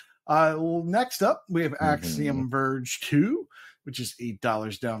repeatedly. Next up, we have Axiom Verge 2, which is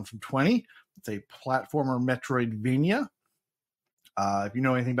 $8 down from 20. It's a platformer Metroidvania. If you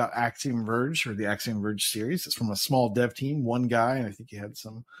know anything about Axiom Verge or the Axiom Verge series, it's from a small dev team, one guy, and I think he had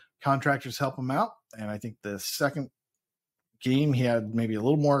some contractors help him out. And I think the second game he had maybe a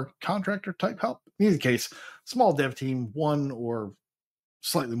little more contractor type help. In either case, small dev team, one or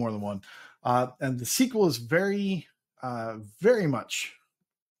slightly more than one. And the sequel is very much,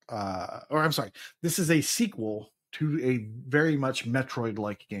 this is a sequel to a very much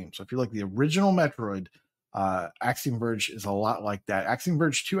Metroid-like game. So if you like the original Metroid, Axiom Verge is a lot like that. Axiom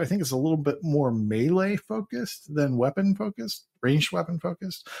Verge 2, I think, is a little bit more melee focused than weapon focused, ranged weapon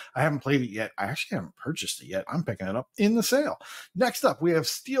focused. I haven't played it yet. I actually haven't purchased it yet. I'm picking it up in the sale. Next up, we have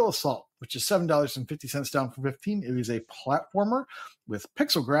Steel Assault, which is $7.50 down from $15. It is a platformer with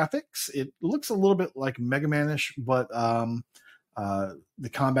pixel graphics. It looks a little bit like Mega Man-ish, but the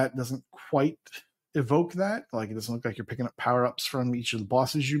combat doesn't quite evoke that. Like, it doesn't look like you're picking up power-ups from each of the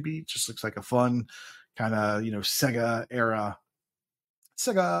bosses you beat. It just looks like a fun kind of, Sega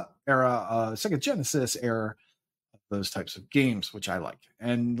Genesis era, those types of games, which I like.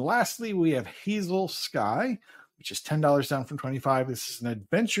 And lastly, we have Hazel Sky, which is $10 down from $25. This is an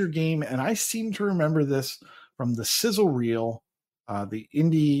adventure game, and I seem to remember this from the Sizzle Reel, the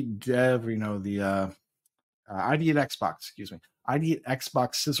indie dev, the ID at Xbox, excuse me. ID at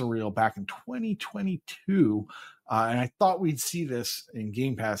Xbox Sizzle Reel back in 2022. And I thought we'd see this in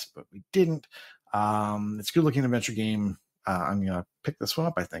Game Pass, but we didn't. It's a good looking adventure game. I'm going to pick this one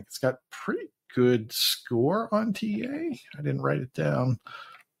up, I think. It's got pretty good score on TA. I didn't write it down,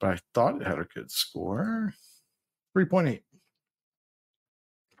 but I thought it had a good score. 3.8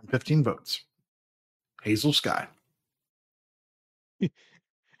 from 15 votes. Hazel Sky.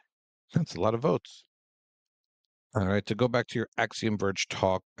 That's a lot of votes. All right, to go back to your Axiom Verge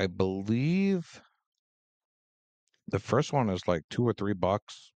talk, I believe the first one is like $2 or $3,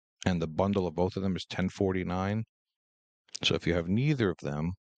 and the bundle of both of them is $10.49. So if you have neither of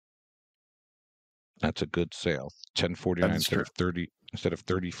them, that's a good sale. $10.49 instead of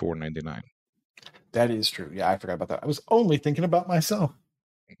 $34.99. That is true. Yeah, I forgot about that. I was only thinking about myself.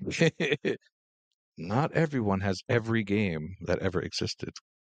 Not everyone has every game that ever existed,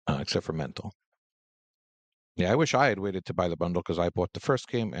 except for Mental. Yeah, I wish I had waited to buy the bundle because I bought the first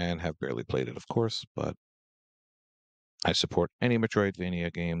game and have barely played it, of course, but I support any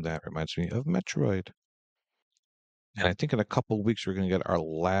Metroidvania game that reminds me of Metroid. And I think in a couple weeks we're going to get our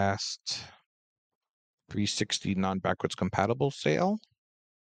last 360 non-backwards compatible sale.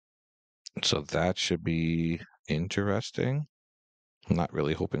 So that should be interesting. I'm not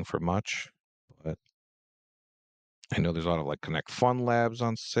really hoping for much, but I know there's a lot of like Connect Fun Labs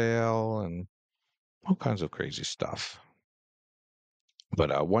on sale and all kinds of crazy stuff.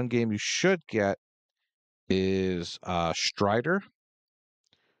 But one game you should get is Strider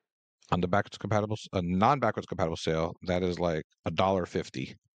on the backwards compatible, non-backwards compatible sale. That is like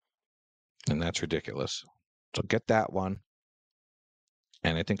 $1.50, and that's ridiculous. So get that one.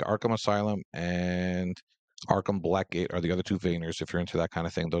 And I think Arkham Asylum and Arkham Blackgate are the other two Vayners. If you're into that kind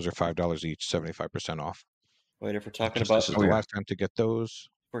of thing, those are $5 each, 75% off. Wait, if we're talking This about is the last time to get those.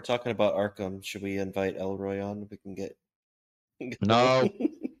 if we're talking about Arkham, should we invite Elroy on? We can get No.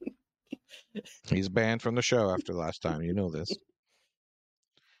 He's banned from the show after last time. You know this.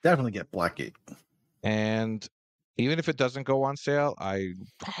 Definitely get Blackgate. And even if it doesn't go on sale, I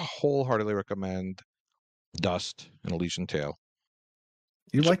wholeheartedly recommend Dust and Elysian Tale.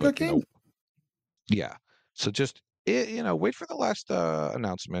 You like that game? Yeah. So just wait for the last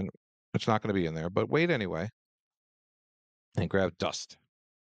announcement. It's not going to be in there, but wait anyway. And grab Dust.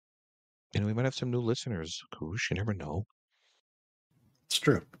 We might have some new listeners, Koosh. You never know. It's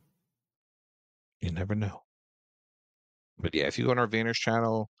true. You never know. But yeah, if you go on our Vayners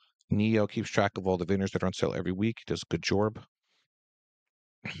channel, Neo keeps track of all the Vayners that are on sale every week. He does a good job.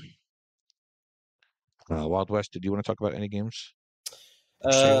 Wild West, did you want to talk about any games?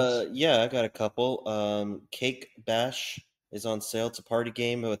 Yeah, I got a couple. Cake Bash is on sale. It's a party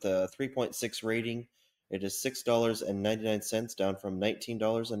game with a 3.6 rating. It is $6.99, down from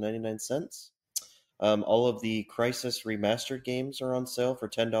 $19.99. All of the Crisis Remastered games are on sale for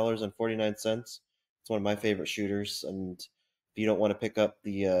 $10.49. It's one of my favorite shooters, and if you don't want to pick up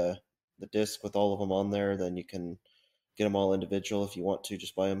the disc with all of them on there, then you can get them all individual. If you want to,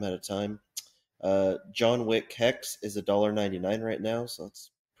 just buy them at a time. John Wick Hex is $1.99 right now, so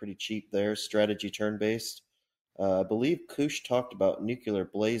it's pretty cheap there. Strategy turn-based. I believe Koosh talked about Nuclear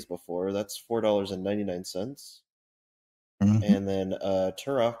Blaze before. That's $4.99. Mm-hmm. And then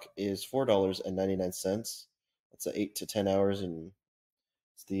Turok is $4.99. That's 8 to 10 hours, and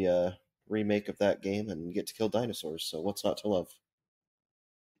it's the remake of that game, and you get to kill dinosaurs, so what's not to love?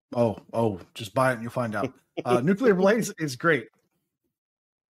 Oh, just buy it and you'll find out. Nuclear Blaze is great.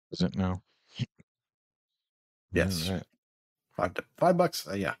 Is it now? Yes. All right.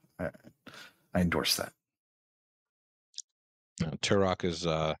 $5. Yeah, I endorse that. Turok is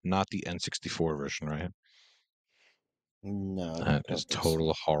not the N64 version, right? No, I That don't is think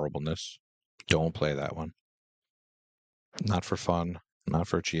total horribleness. Don't play that one. Not for fun, not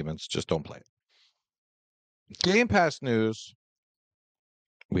for achievements. Just don't play it. Game Pass news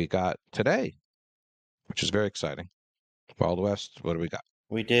we got today, which is very exciting. Wild West, what do we got?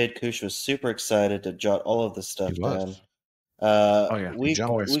 we did. Koosh was super excited to jot all of this stuff He down. was. Oh yeah, jump.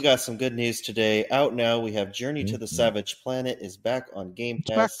 always. We got some good news today. Out now, we have Journey to the Mhm. Savage Planet is back on Game It's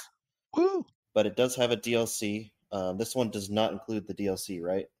back. Pass, Woo! but it does have a DLC. This one does not include the DLC,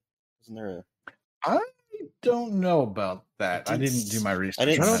 right? Isn't there a? I don't know about that. I didn't do my research. I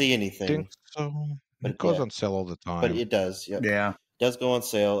didn't on that. see I anything. think so. But It goes yeah. on sale all the time. But it does. Yep. Yeah. It does go on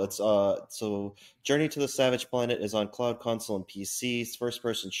sale. It's so Journey to the Savage Planet is on cloud console and PC. It's first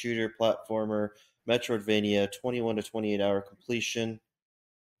person shooter platformer, Metroidvania, 21 to 28 hour completion.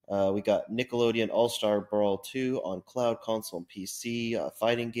 We got Nickelodeon All Star Brawl 2 on cloud console and PC,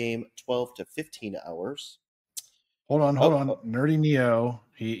 fighting game, 12 to 15 hours. Hold on. Nerdy Neo.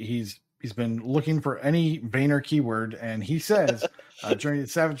 He's been looking for any Vayner keyword, and he says Journey to the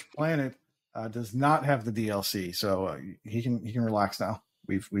Savage Planet does not have the DLC, so he can relax now.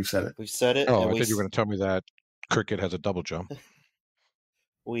 We've said it. We've said it. Oh, and I we, thought you were going to tell me that Cricket has a double jump.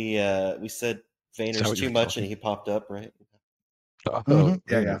 we said that Vayner's what you too were much, talking? and he popped up, right? Oh,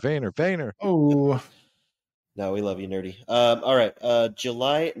 Yeah. Vayner. Oh, No, we love you, Nerdy. All right.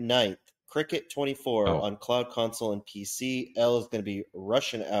 July 9th, Cricket 24 Oh. on cloud console and PC. L is going to be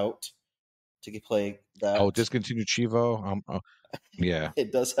rushing out to play that. Oh, discontinued Chivo. Yeah.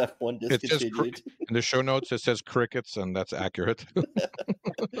 It does have one It says discontinued. in the show notes. It says crickets, and that's accurate.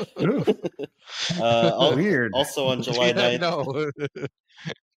 weird. Also on July 9th. No.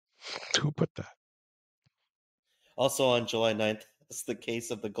 Who put that? Also on July 9th, it's the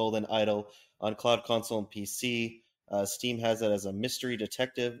Case of the Golden Idol on cloud console and PC. Steam has it as a mystery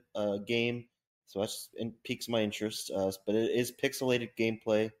detective game, so that piques my interest. But it is pixelated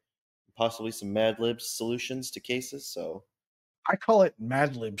gameplay, possibly some Mad Libs solutions to cases. So I call it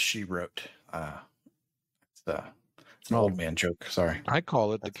Mad Lib She Wrote. It's an old man joke. Sorry. I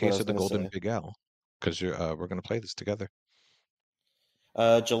call it the That's what I Case was of the gonna Golden say. Big L, because we're going to play this together.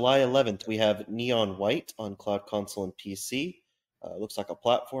 July 11th, we have Neon White on cloud console and PC. Looks like a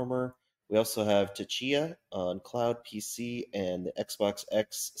platformer. We also have Tachia on cloud PC and the Xbox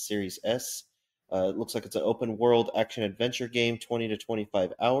X Series S. It looks like it's an open world action adventure game, 20 to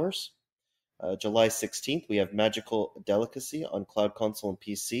 25 hours. July 16th, we have Magical Delicacy on cloud console and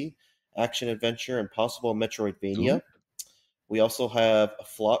PC, action adventure and possible Metroidvania. Ooh. We also have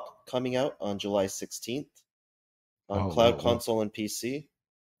Flock coming out on July 16th on cloud console and PC.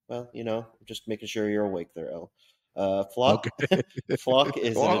 Well, just making sure you're awake there, El. Flock. Okay. Flock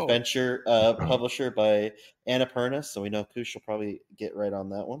is an Whoa. adventure publisher by Annapurna, so we know Koosh will probably get right on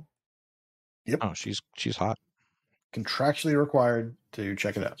that one. Yep. Oh, she's hot. Contractually required to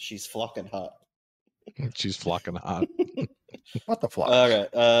check it out. She's flocking hot. She's flocking hot. What the flock? All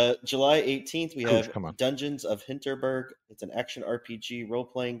right. July 18th, we Koosh, have come on. Dungeons of Hinterberg. It's an action RPG role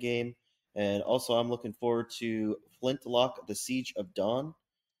playing game. And also, I'm looking forward to Flintlock, The Siege of Dawn,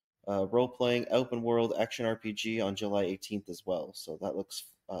 role playing open world action RPG on July 18th as well. So that looks,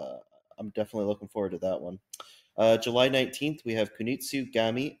 I'm definitely looking forward to that one. July 19th, we have Kunitsu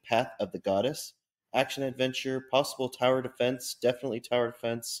Gami, Path of the Goddess, action adventure, possible tower defense, definitely tower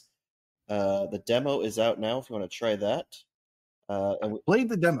defense. The demo is out now if you want to try that. And we played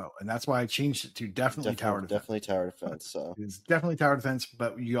the demo, and that's why I changed it to definitely tower defense. Definitely tower defense. So it's definitely tower defense,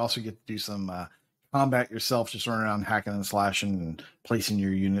 but you also get to do some combat yourself, just running around hacking and slashing and placing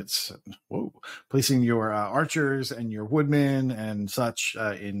your units. Placing your archers and your woodmen and such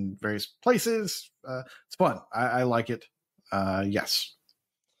in various places. It's fun. I like it. Yes.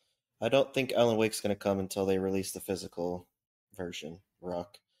 I don't think Alan Wake's going to come until they release the physical version,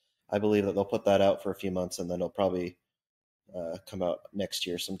 Rock. I believe that they'll put that out for a few months, and then it'll probably come out next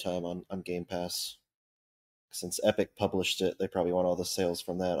year sometime on Game Pass. Since Epic published it, they probably want all the sales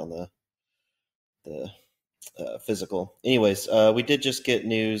from that on the physical. Anyways, we did just get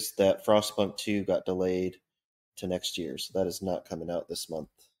news that Frostpunk 2 got delayed to next year, so that is not coming out this month.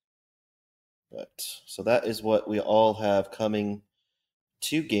 But so that is what we all have coming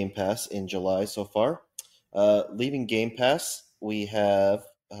to Game Pass in July so far. Leaving Game Pass, we have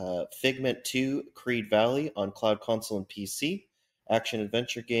Figment 2 Creed Valley on cloud console and PC. Action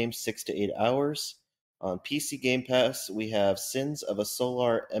adventure game, 6 to 8 hours. On PC Game Pass, we have Sins of a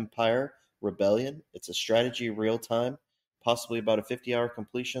Solar Empire Rebellion. It's a strategy real-time possibly about a 50-hour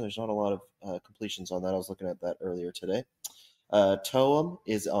completion. There's not a lot of completions on that. I was looking at that earlier today. Toem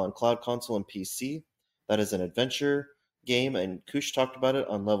is on cloud console and PC. That is an adventure game, and Koosh talked about it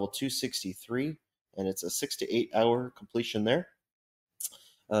on level 263, and it's a 6 to 8 hour completion there.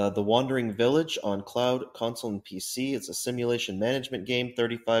 The Wandering Village on cloud console and PC. It's a simulation management game,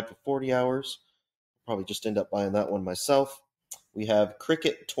 35 to 40 hours. Probably just end up buying that one myself. We have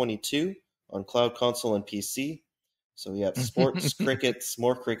Cricket 22 on cloud console and PC. So we have sports, crickets,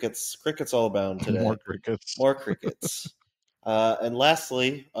 more crickets, crickets all abound today. More crickets. More crickets. And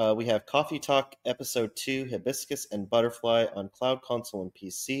lastly, we have Coffee Talk Episode 2, Hibiscus and Butterfly on cloud console and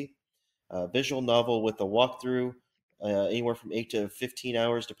PC. Visual novel with a walkthrough, anywhere from 8 to 15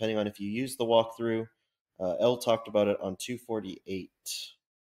 hours, depending on if you use the walkthrough. Elle talked about it on 248.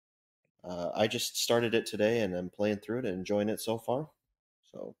 I just started it today, and I'm playing through it and enjoying it so far.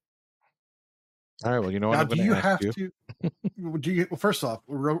 So, All right. Well, you know what Now, I'm do going you to ask have you. to? Do you? Well, first off,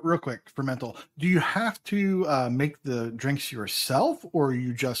 real quick for mental, do you have to make the drinks yourself, or are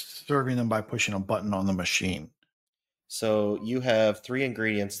you just serving them by pushing a button on the machine? so you have 3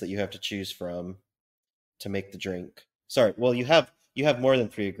 ingredients that you have to choose from to make the drink. Sorry, well you have more than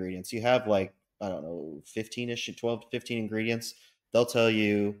 3 ingredients. You have like, I don't know, 15ish, 12 to 15 ingredients. They'll tell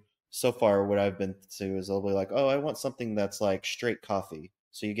you, so far what I've been to is they'll be like, "Oh, I want something that's like straight coffee."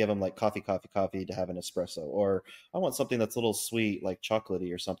 So you give them like coffee to have an espresso, or I want something that's a little sweet, like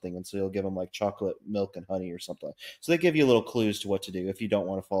chocolatey or something, and so you'll give them like chocolate milk and honey or something. So they give you little clues to what to do if you don't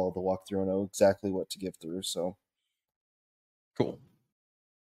want to follow the walkthrough and know exactly what to give through. So, Cool.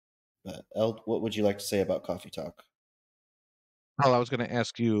 Elle, what would you like to say about Coffee Talk? Well, I was going to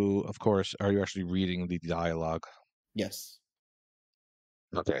ask you, of course, are you actually reading the dialogue? Yes,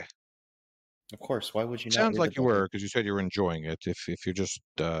 Okay. of course. Why would you not Sounds read the like you book? were, because you said you were enjoying it. If you're just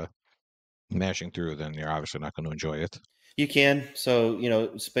mashing through, then you're obviously not going to enjoy it. You can.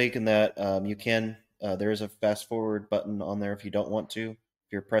 So, speaking that, you can. There is a fast forward button on there if you don't want to.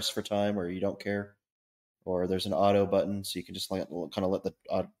 If you're pressed for time or you don't care, or there's an auto button, so you can just kind of let the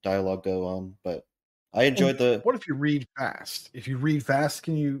dialogue go on. But I enjoyed the. What if you read fast? If you read fast,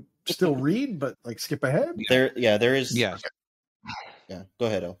 can you still read but like skip ahead? There is. Yes. Yeah. Go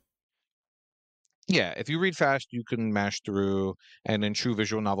ahead, El. Yeah, if you read fast, you can mash through, and in true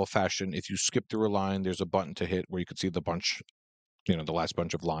visual novel fashion, if you skip through a line, there's a button to hit where you can see the bunch, the last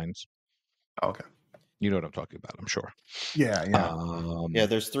bunch of lines. Okay. You know what I'm talking about, I'm sure. Yeah. Yeah,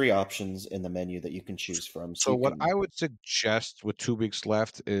 there's 3 options in the menu that you can choose from. So you what can, I would suggest with 2 weeks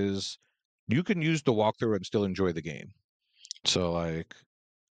left is you can use the walkthrough and still enjoy the game. So like,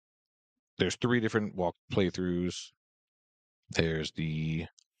 there's 3 different playthroughs. There's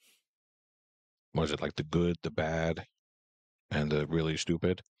what is it, like the good, the bad, and the really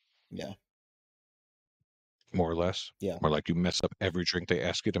stupid, yeah, more or less. yeah, Or like you mess up every drink they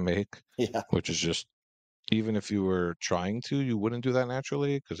ask you to make, yeah. which is just, even if you were trying to, you wouldn't do that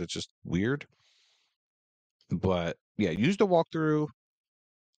naturally because it's just weird. But yeah, use the walkthrough,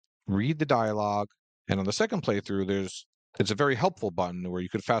 read the dialogue, and on the second playthrough, it's a very helpful button where you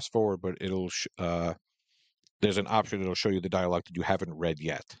could fast forward, but there's an option that'll show you the dialogue that you haven't read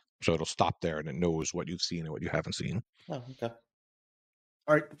yet. So it'll stop there and it knows what you've seen and what you haven't seen. Oh, okay.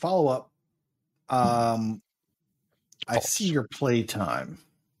 All right. Follow up. I False. see your playtime.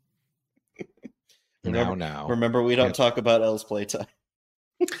 Remember, we don't talk about Elle's playtime.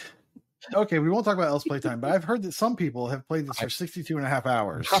 Okay, we won't talk about Elle's playtime, but I've heard that some people have played this for 62 and a half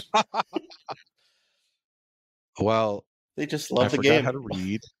hours. Well, They just love I the forgot game. how to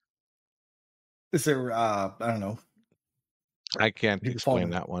read. Is there, I don't know. I can't You explain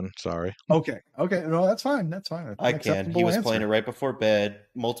follow. that one. Sorry. Okay. No, that's fine. That's fine. I can. He was playing it right before bed,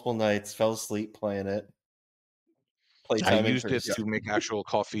 multiple nights, fell asleep playing it. I used it to make actual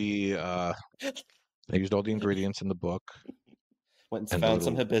coffee. I used all the ingredients in the book. Went and found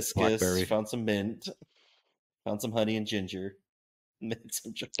some hibiscus, blackberry. found some mint, found some honey and ginger, made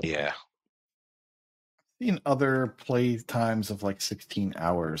some chocolate. Yeah. Seen other play times of like 16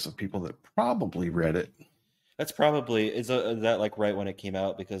 hours of people that probably read it. That's probably is that like right when it came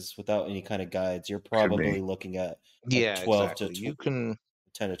out, because without any kind of guides, you're probably looking at 12 exactly. to you can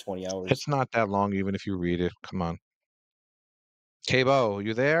 10 to 20 hours. It's not that long, even if you read it. Come on, Cabo,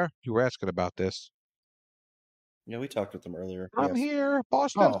 you there? You were asking about this. Yeah, we talked with them earlier. I'm here.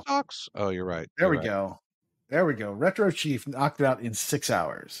 Boston sucks. Oh, you're right. There we go. There we go. Retro Chief knocked it out in 6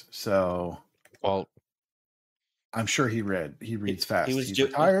 hours. So, well, I'm sure he reads fast. He's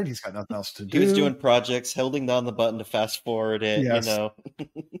retired. He's got nothing else to do. He was doing projects, holding down the button to fast forward it. Yes.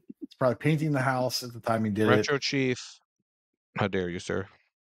 It's probably painting the house at the time he did Retro Chief. How dare you, sir?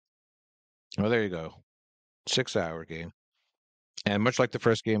 Oh, there you go. 6 hour game. And much like the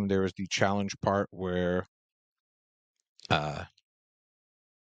first game, there is the challenge part where uh,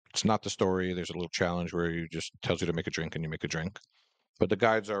 it's not the story. There's a little challenge where you just tells you to make a drink and you make a drink. But the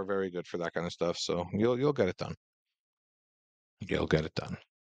guides are very good for that kind of stuff, so you'll get it done. You'll get it done.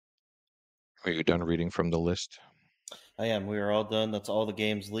 Are you done reading from the list? I am. We are all done. That's all the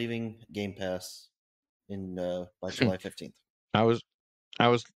games leaving Game Pass in by July 15th. I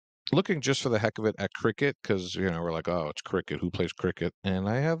was looking just for the heck of it at cricket because we're like, oh, it's cricket. Who plays cricket? And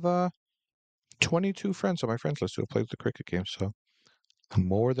I have 22 friends on my friends list who have played the cricket game, so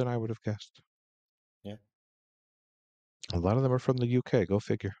more than I would have guessed. Yeah. A lot of them are from the UK. Go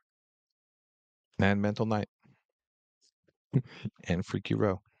figure. And Mental Night and Freaky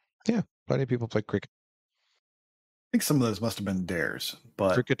Row. Yeah, plenty of people play cricket. I think some of those must have been dares,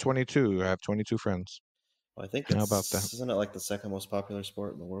 but Cricket 22. I have 22 friends. Well, I think How about that? isn't it like the second most popular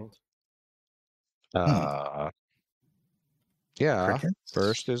sport in the world? Yeah. cricket.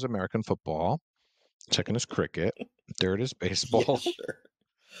 First is American football. Second is cricket. Third is baseball. Yeah, sure.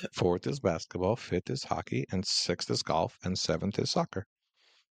 Fourth is basketball. Fifth is hockey. And sixth is golf. And seventh is soccer.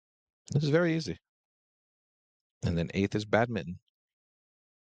 This is very easy. And then eighth is badminton.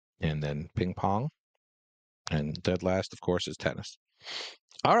 And then ping pong. And dead last, of course, is tennis.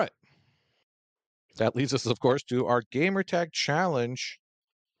 All right. That leads us, of course, to our gamer tag challenge,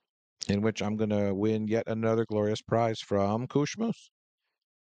 in which I'm going to win yet another glorious prize from KooshMoose.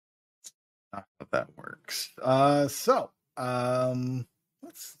 Not how that works. Let's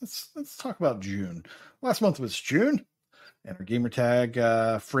talk about June. Last month was June, and our gamer tag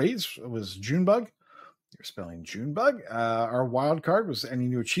phrase was Junebug. You're spelling Junebug. Our wild card was any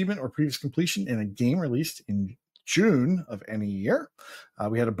new achievement or previous completion in a game released in June of any year.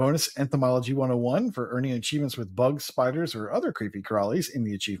 We had a bonus Entomology 101 for earning achievements with bugs, spiders, or other creepy crawlies in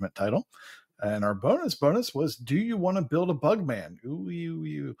the achievement title. And our bonus was, do you want to build a bug man?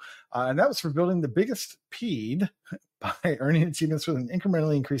 Ooh. And that was for building the biggest peed by earning achievements with an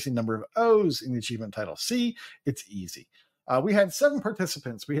incrementally increasing number of O's in the achievement title. See, it's easy. We had 7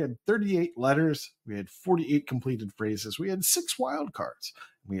 participants. We had 38 letters. We had 48 completed phrases. We had 6 wild cards.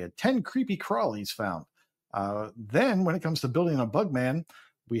 We had 10 creepy crawlies found. Then when it comes to building a bug man,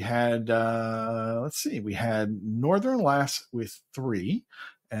 we had, we had Northern Lass with 3,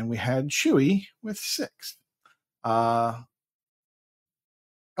 and we had Chewy with 6. Sorry.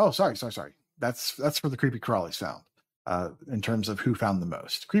 That's for the creepy crawlies found. In terms of who found the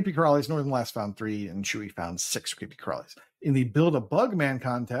most. Creepy crawlies, Northern Lass found 3, and Chewy found 6 creepy crawlies. In the Build a Bug Man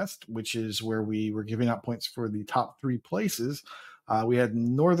contest, which is where we were giving out points for the top 3 places, we had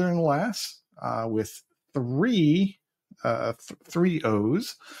Northern Lass with 3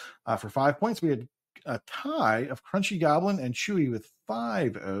 O's for 5 points. We had a tie of Crunchy Goblin and Chewy with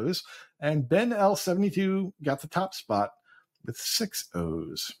 5 O's, and Ben L72 got the top spot with 6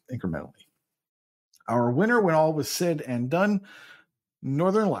 O's incrementally. Our winner, when all was said and done,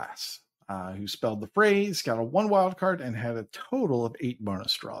 Northern Lass, who spelled the phrase, got a 1 wild card, and had a total of 8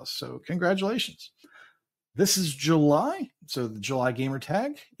 bonus draws. So congratulations. This is July, so the July gamer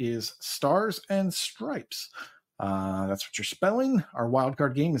tag is Stars and Stripes. That's what you're spelling. Our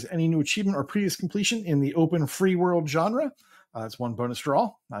wildcard game is any new achievement or previous completion in the open free world genre. It's 1 bonus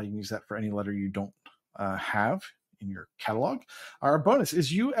draw. You can use that for any letter you don't have in your catalog. Our bonus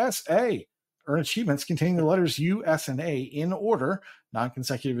is USA. Earn achievements containing the letters U, S, and A in order.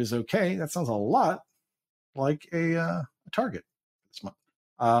 Non-consecutive is okay. That sounds a lot like a target this month.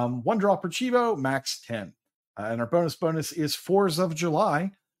 1 draw per Chivo, max 10. And our bonus is 4s of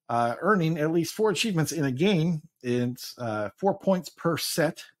July. Earning at least 4 achievements in a game. It's 4 points per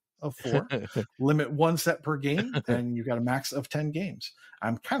set of 4. Limit 1 set per game, and you've got a max of 10 games.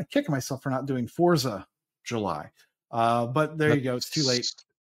 I'm kind of kicking myself for not doing Forza July. But there you go. It's too late.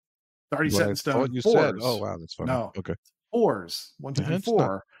 It's already set in stone. You 4s. said. Oh, wow. That's funny. No. Okay. 4s. 1, 2, 3,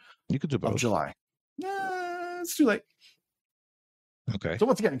 4 You could do both. of July. It's too late. Okay. So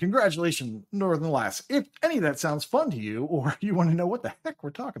once again, congratulations, Northern Lass. If any of that sounds fun to you, or you want to know what the heck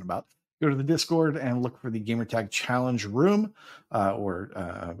we're talking about, go to the Discord and look for the Gamertag Challenge Room, or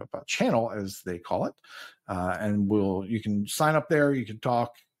channel as they call it, and you can sign up there. You can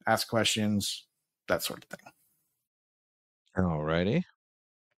talk, ask questions, that sort of thing. All righty.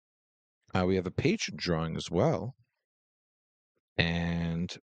 We have a patron drawing as well,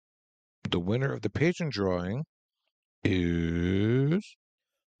 and the winner of the patron drawing is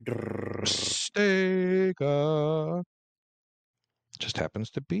Stega. Just happens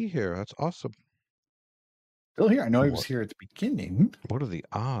to be here. That's awesome. Still here. I know he was here at the beginning. What are the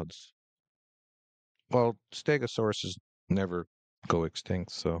odds? Well, Stegosauruses never go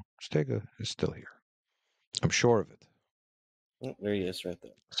extinct, so Stega is still here. I'm sure of it. Oh, there he is right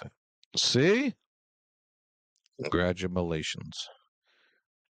there. See? Congratulations.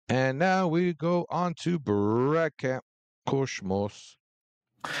 And now we go on to Brad Camp. KooshMoose.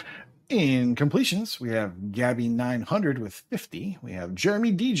 In completions, we have Gabby 900 with 50. We have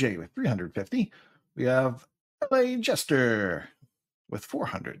Jeremy DJ with 350. We have LA Jester with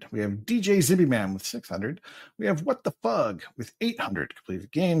 400. We have DJ Zibbyman with 600. We have What the Fug with 800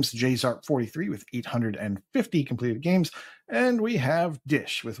 completed games. JZarp 43 with 850 completed games. And we have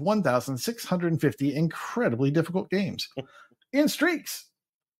Dish with 1,650 incredibly difficult games. In streaks,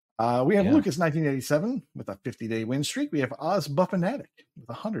 we have Lucas 1987 with a 50-day win streak. We have Oz Buffanatic with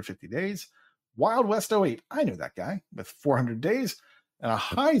 150 days. Wild West 08, I knew that guy, with 400 days. And a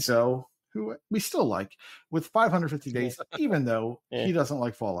Heizo, who we still like, with 550 days, even though he doesn't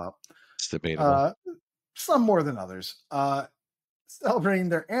like Fallout. It's debatable. Some more than others. Celebrating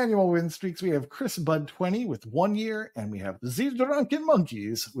their annual win streaks, we have Chris Bud 20 with 1 year, and we have the Drunken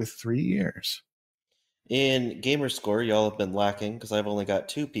Monkeys with 3 years. In gamer score, y'all have been lacking because I've only got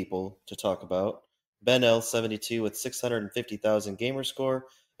 2 people to talk about. Ben L 72 with 650,000 gamer score,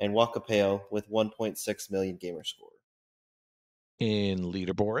 and Wakapeo with 1.6 million gamer score. In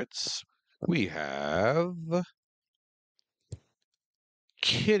leaderboards, we have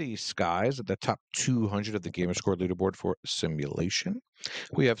Kitty Skies at the top 200 of the Gamerscore leaderboard for Simulation.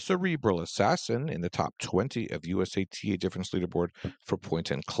 We have Cerebral Assassin in the top 20 of USATA Difference leaderboard for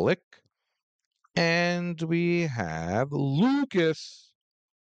Point and Click. And we have Lucas.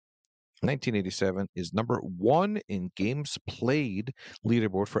 1987 is number 1 in games played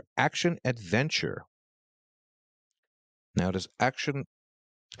leaderboard for Action Adventure. Now, does Action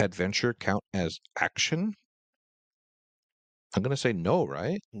Adventure count as action? I'm going to say no,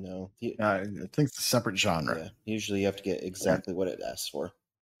 right? No. I think it's a separate genre. Yeah, usually you have to get exactly what it asks for.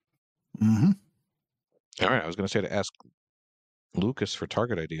 Mm-hmm. All right, I was going to say to ask Lucas for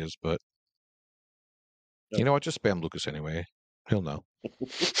target ideas, but you know what? Just spam Lucas anyway. He'll know.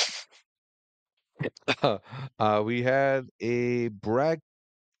 We had a brag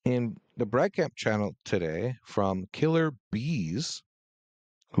in the Brag Camp channel today from Killer Bees,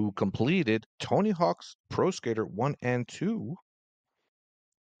 who completed Tony Hawk's Pro Skater 1 and 2,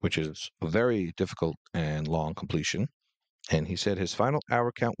 which is a very difficult and long completion. And he said his final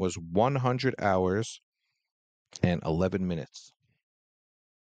hour count was 100 hours and 11 minutes.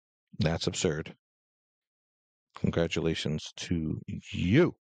 That's absurd. Congratulations to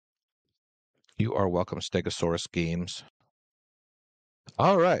you. You are welcome, Stegosaurus Games.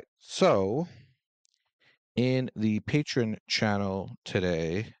 All right. So, in the Patreon channel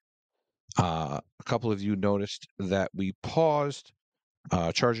today, a couple of you noticed that we paused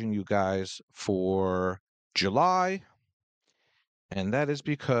charging you guys for July. And that is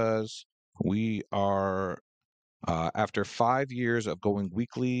because we are, after 5 years of going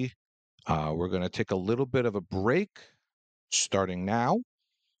weekly, we're going to take a little bit of a break starting now.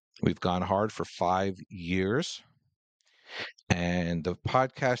 We've gone hard for 5 years. And the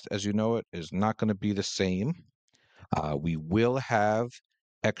podcast, as you know it, is not going to be the same. We will have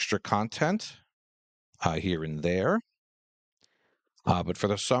extra content here and there. But for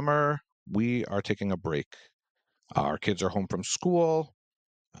the summer, we are taking a break. Our kids are home from school.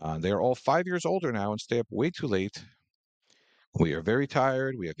 They're all 5 years older now and stay up way too late. We are very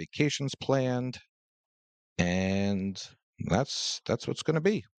tired. We have vacations planned. And that's what's going to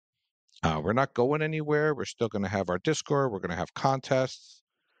be. We're not going anywhere. We're still going to have our Discord. We're going to have contests.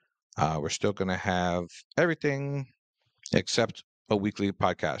 We're still going to have everything except a weekly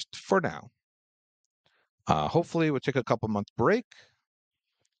podcast for now. Hopefully, we'll take a couple month break.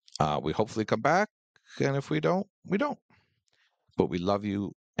 We hopefully come back. And if we don't, we don't. But we love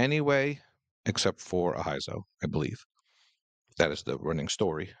you anyway, except for Ahizo, I believe. That is the running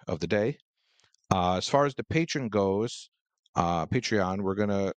story of the day. As far as the Patreon goes, Patreon, we're going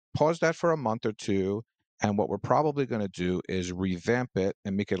to pause that for a month or two. And what we're probably going to do is revamp it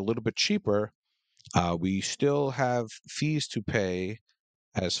and make it a little bit cheaper. We still have fees to pay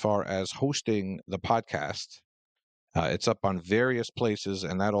as far as hosting the podcast. It's up on various places,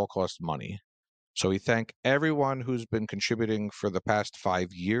 and that all costs money. So we thank everyone who's been contributing for the past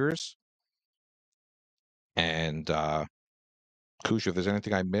 5 years. And Koosh, if there's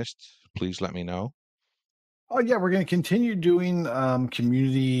anything I missed, please let me know. Oh yeah, we're going to continue doing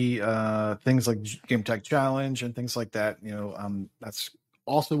community things like Game Tech Challenge and things like that. You know, that's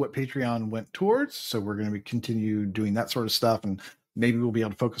also what Patreon went towards. So we're going to continue doing that sort of stuff, and maybe we'll be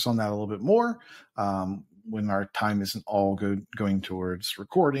able to focus on that a little bit more when our time isn't all going towards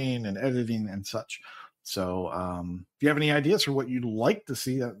recording and editing and such. So if you have any ideas for what you'd like to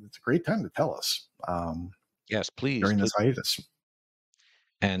see, it's a great time to tell us. Yes, please. during this please. hiatus.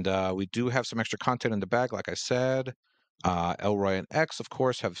 And we do have some extra content in the bag, like I said. Elroy and X, of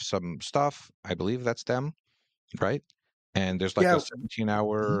course, have some stuff. I believe that's them, right? And there's like Yeah. a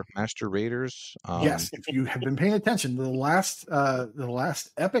 17-hour Master Raiders. Yes, if you have been paying attention, the last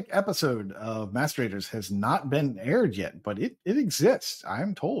epic episode of Master Raiders has not been aired yet, but it exists.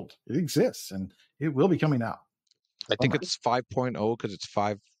 I'm told it exists, and it will be coming out. I think it's 5.0 because it's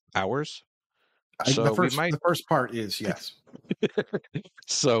 5 hours. So the first part is, yes.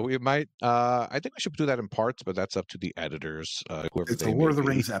 So we might. I think we should do that in parts, but that's up to the editors, whoever It's they the Lord of the may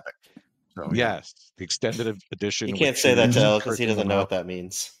be. Rings epic. So, yes, the extended edition. You can't with say that to Chewie Elle because he doesn't freaking know out. what that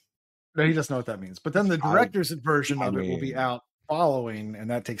means. No, he doesn't know what that means. But then the director's version of it will be mean- out following, and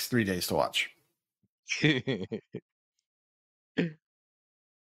that takes 3 days to watch. No.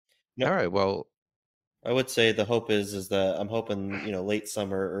 All right. Well, I would say the hope is that I'm hoping, late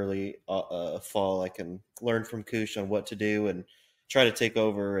summer, early fall, I can learn from Koosh on what to do and try to take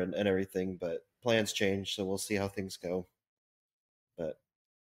over and everything. But plans change, so we'll see how things go. But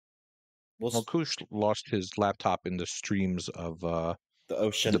well, Koosh lost his laptop in the streams of the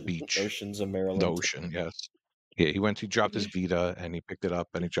ocean, the beach, oceans of Maryland. the ocean. Yes. Yeah, he dropped his Vita, and he picked it up,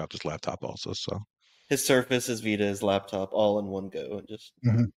 and he dropped his laptop also. So his Surface, his Vita, his laptop, all in one go, and just.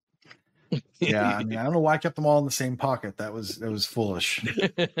 Yeah, I mean, I don't know why I kept them all in the same pocket. That was foolish.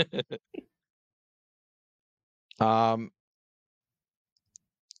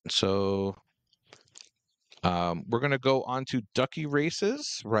 So we're gonna go on to ducky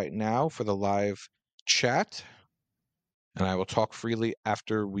races right now for the live chat, and I will talk freely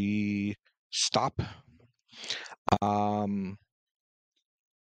after we stop.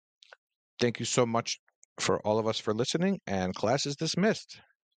 Thank you so much for all of us for listening, and class is dismissed.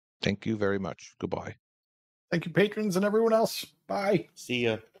 Thank you very much. Goodbye. Thank you, patrons and everyone else. Bye. See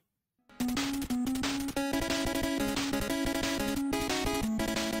ya.